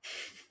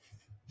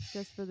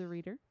 Just for the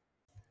reader.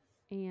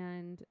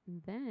 And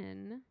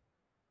then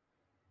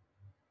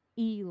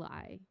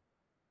Eli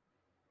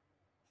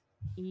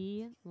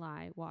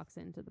walks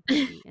into the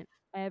party and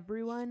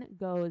everyone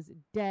goes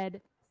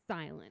dead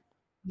silent.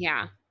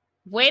 Yeah.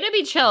 Way to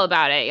be chill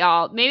about it,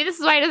 y'all. Maybe this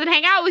is why he doesn't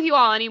hang out with you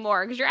all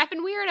anymore, because you're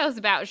effing weirdos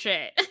about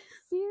shit.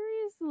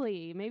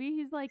 Seriously. Maybe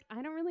he's like,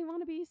 I don't really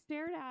want to be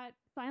stared at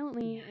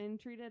silently and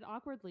treated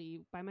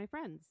awkwardly by my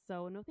friends,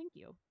 so no thank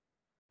you.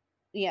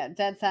 Yeah,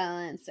 dead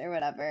silence or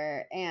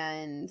whatever.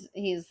 And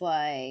he's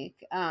like,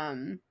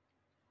 they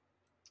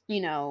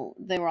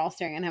were all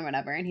staring at him or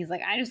whatever. And he's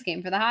like, I just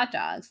came for the hot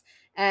dogs.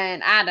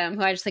 And Adam,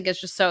 who I just think is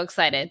just so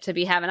excited to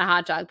be having a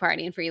hot dog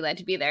party and for Eli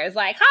to be there, is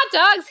like, hot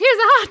dogs, here's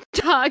a hot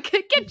dog.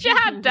 Get your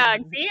hot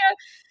dogs here.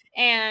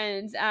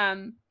 And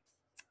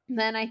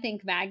then I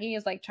think Maggie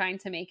is like trying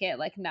to make it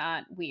like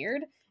not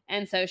weird.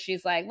 And so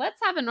she's like, let's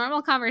have a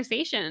normal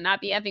conversation and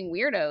not be effing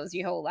weirdos,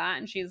 you whole lot.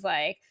 And she's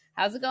like,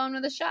 how's it going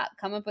with the shop?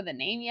 Come up with a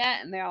name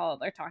yet? And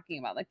they're talking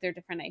about like their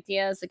different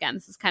ideas. Again,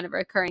 this is kind of a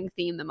recurring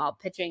theme, them all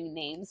pitching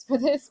names for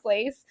this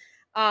place.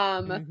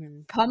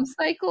 Pump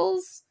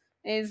cycles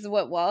is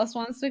what Wallace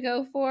wants to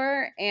go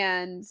for.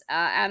 And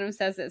Adam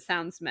says it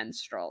sounds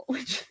menstrual,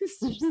 which is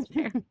just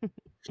fair.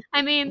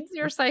 I mean,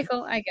 your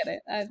cycle. I get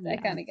it. I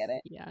kind of get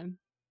it. Yeah.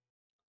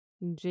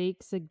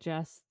 Jake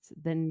suggests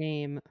the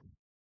name.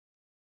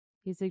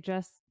 He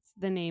suggests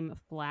the name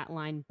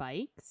Flatline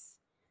Bikes.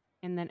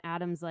 And then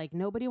Adam's like,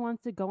 nobody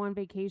wants to go on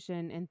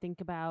vacation and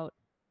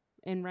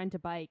rent a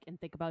bike and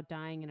think about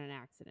dying in an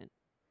accident.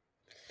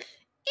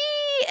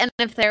 And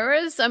if there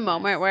was a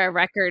moment where a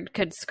record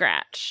could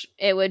scratch,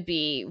 it would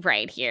be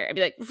right here. It'd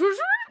be like,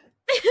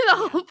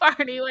 the whole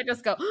party would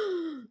just go.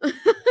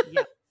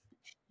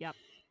 Yep.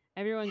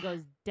 Everyone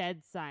goes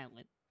dead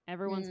silent.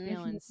 Everyone's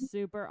feeling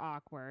super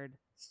awkward.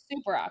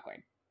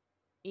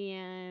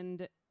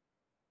 And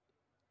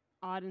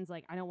Auden's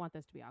like, I don't want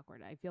this to be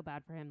awkward. I feel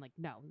bad for him. Like,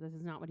 no, this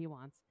is not what he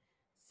wants.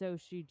 So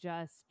she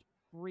just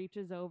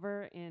reaches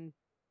over and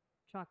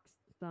chucks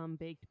some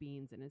baked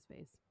beans in his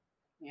face.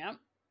 Yep.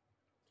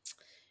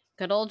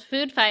 Good old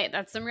food fight.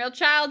 That's some real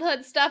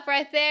childhood stuff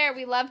right there.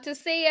 We love to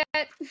see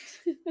it.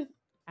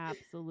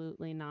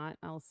 Absolutely not.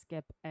 I'll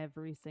skip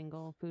every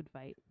single food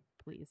fight.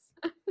 Please.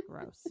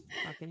 Gross.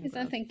 Fucking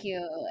gross. Thank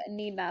you.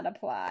 Need not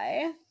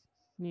apply.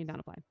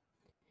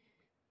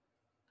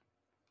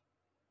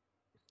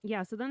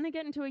 Yeah, so then they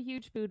get into a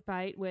huge food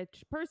fight,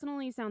 which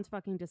personally sounds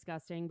fucking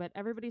disgusting, but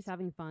everybody's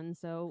having fun,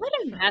 so... What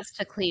a mess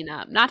to clean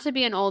up. Not to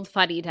be an old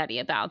fuddy-duddy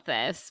about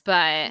this,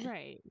 but...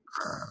 Right.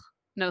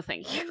 No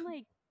thank you. And,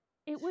 like,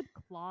 it would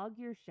clog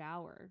your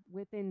shower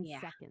within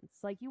seconds.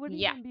 Like, you wouldn't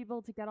even be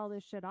able to get all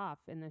this shit off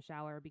in the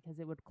shower because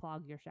it would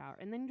clog your shower.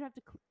 And then you'd have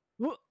to...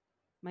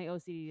 My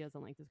OCD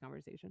doesn't like this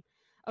conversation.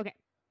 Okay.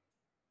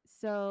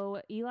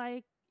 So, Eli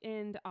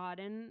and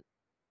Auden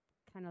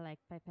kind of like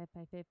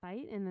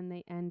fight, and then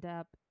they end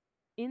up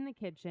in the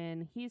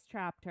kitchen. He's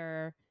trapped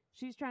her.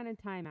 She's trying to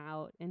time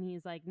out, and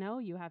he's like, no,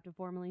 you have to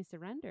formally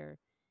surrender.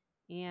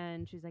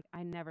 And she's like,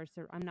 I'm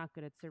not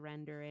good at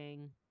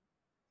surrendering.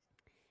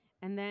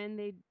 And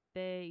then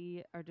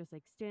they are just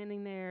like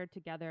standing there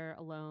together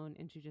alone,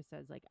 and she just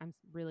says like, I'm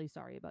really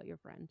sorry about your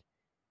friend.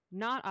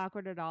 Not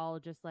awkward at all,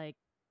 just like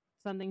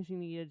something she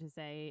needed to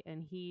say.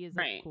 And he is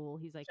like cool.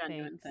 He's like,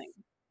 genuine thanks.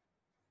 Thing.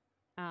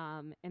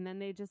 And then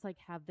they just like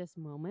have this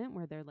moment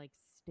where they're like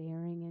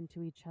staring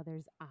into each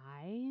other's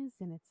eyes,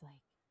 and it's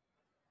like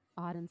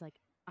Auden's like,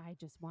 I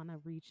just want to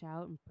reach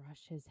out and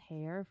brush his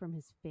hair from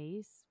his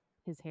face,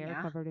 his hair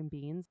Yeah. covered in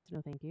beans.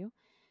 No, thank you.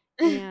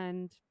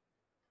 And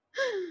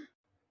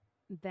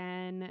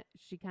then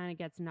she kind of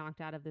gets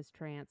knocked out of this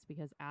trance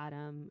because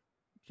Adam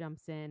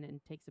jumps in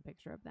and takes a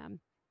picture of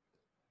them.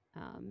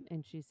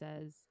 And she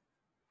says,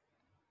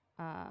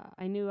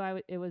 I knew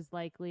it was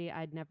likely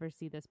I'd never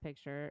see this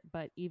picture,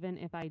 but even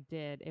if I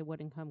did, it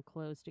wouldn't come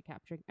close to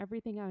capturing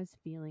everything I was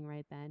feeling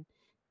right then.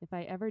 If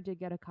I ever did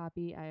get a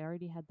copy, I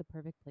already had the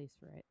perfect place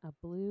for it. A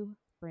blue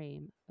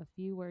frame, a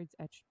few words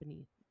etched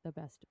beneath, the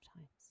best of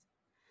times.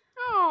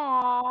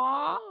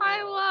 Aw,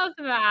 I Oh, love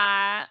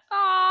that. I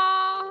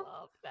Aw.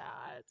 love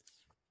that.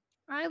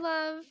 I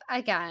love,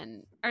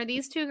 again, are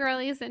these two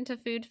girlies into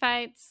food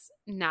fights?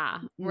 Nah,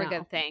 we're No.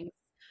 good things.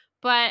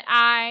 But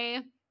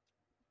I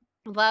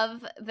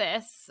love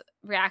this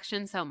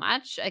reaction so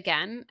much.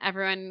 Again,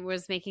 everyone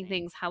was making Same.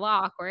 things hella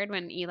awkward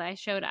when Eli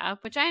showed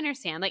up, which I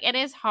understand. Like, it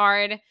is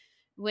hard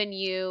when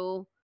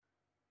you,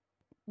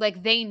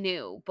 like, they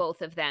knew,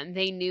 both of them.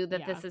 They knew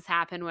that Yeah. this has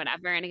happened,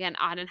 whatever. And again,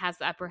 Auden has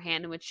the upper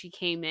hand in which she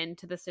came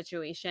into the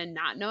situation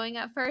not knowing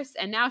at first.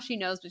 And now she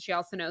knows, but she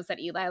also knows that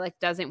Eli, like,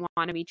 doesn't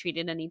want to be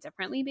treated any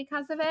differently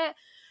because of it.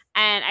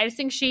 And I just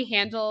think she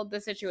handled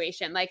the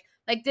situation like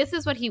this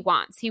is what he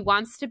wants. He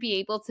wants to be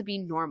able to be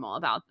normal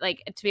about,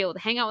 like, to be able to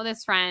hang out with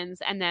his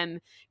friends and then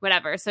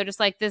whatever. So just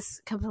like this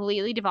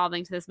completely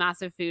devolving to this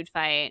massive food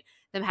fight,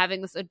 them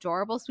having this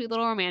adorable, sweet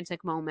little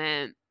romantic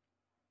moment.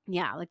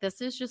 Yeah, like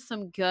this is just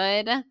some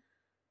good,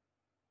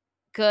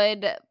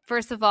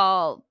 first of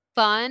all,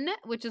 fun,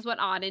 which is what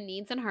Auden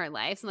needs in her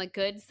life. Some like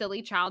good,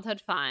 silly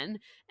childhood fun,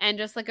 and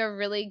just like a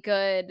really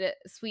good,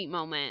 sweet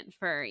moment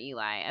for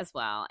Eli as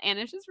well. And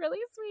it's just really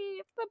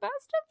sweet. The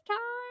best of times.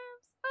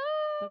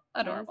 Oh,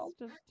 The adorable.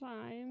 best of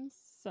times.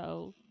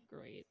 So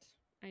great.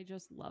 I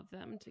just love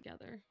them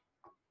together.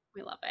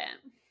 We love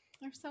it.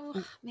 They're so,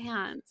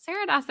 man,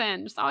 Sarah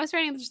Dessen, just always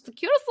writing just the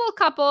cutest little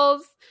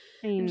couples.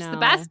 I And just the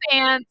know. best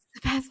bands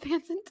in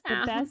The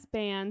town. best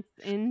bands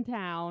in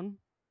town,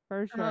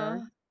 for sure.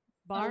 So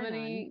Bar none.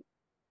 many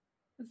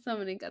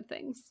good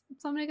things.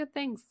 So many good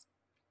things.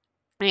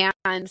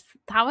 And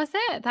that was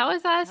it. That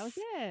was us That was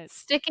it.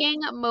 sticking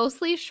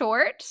mostly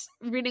short,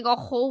 reading a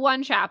whole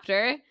one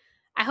chapter.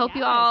 I hope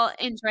you all Yes.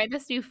 enjoyed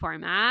this new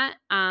format.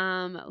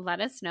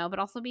 Let us know, but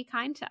also be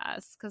kind to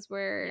us because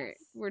we're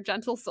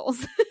gentle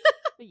souls.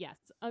 But yes,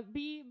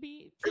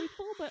 be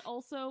truthful, but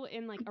also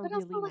in like a But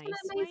also really like in nice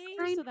a nice, way,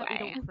 kind so that we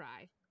way. don't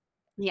cry.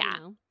 Yeah, You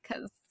know?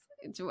 because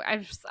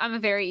I'm a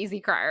very easy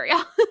crier,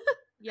 y'all.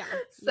 Yeah.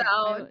 So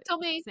Yeah.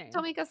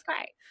 don't make us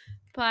cry.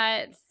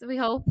 But we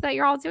hope that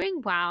you're all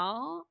doing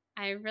well.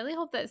 I really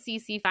hope that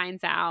Cece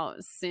finds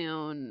out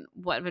soon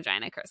what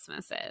Vagina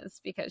Christmas is,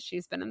 because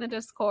she's been in the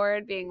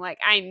Discord being like,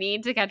 I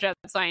need to catch up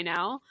so I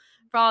know.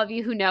 For all of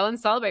you who know and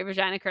celebrate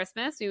Vagina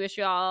Christmas, we wish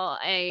you all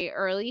a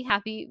early,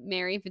 happy,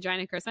 merry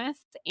Vagina Christmas.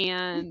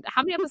 And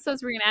how many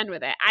episodes we're going to end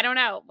with it? I don't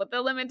know, but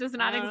the limit does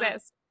not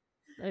exist.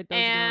 It does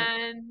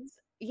And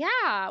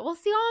yeah, we'll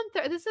see you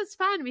on this is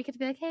fun. We could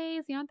be like,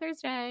 hey, see you on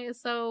Thursday.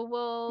 So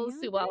we'll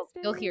see. Well,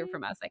 you'll hear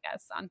from us, I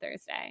guess, on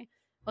Thursday.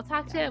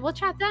 We'll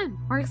chat then.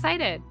 We're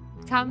excited.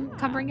 Come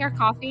bring your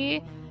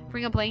coffee,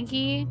 bring a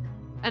blankie,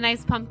 a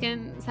nice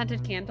pumpkin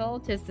scented candle.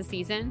 'Tis the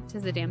season.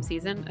 'Tis the damn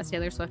season, as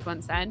Taylor Swift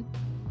once said.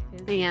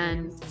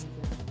 And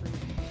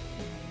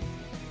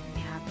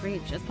yeah,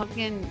 preach. It's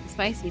pumpkin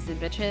spice season,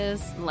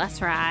 bitches.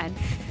 Let's ride.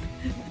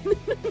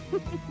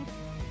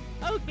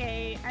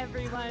 Okay,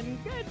 everyone.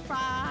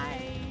 Goodbye.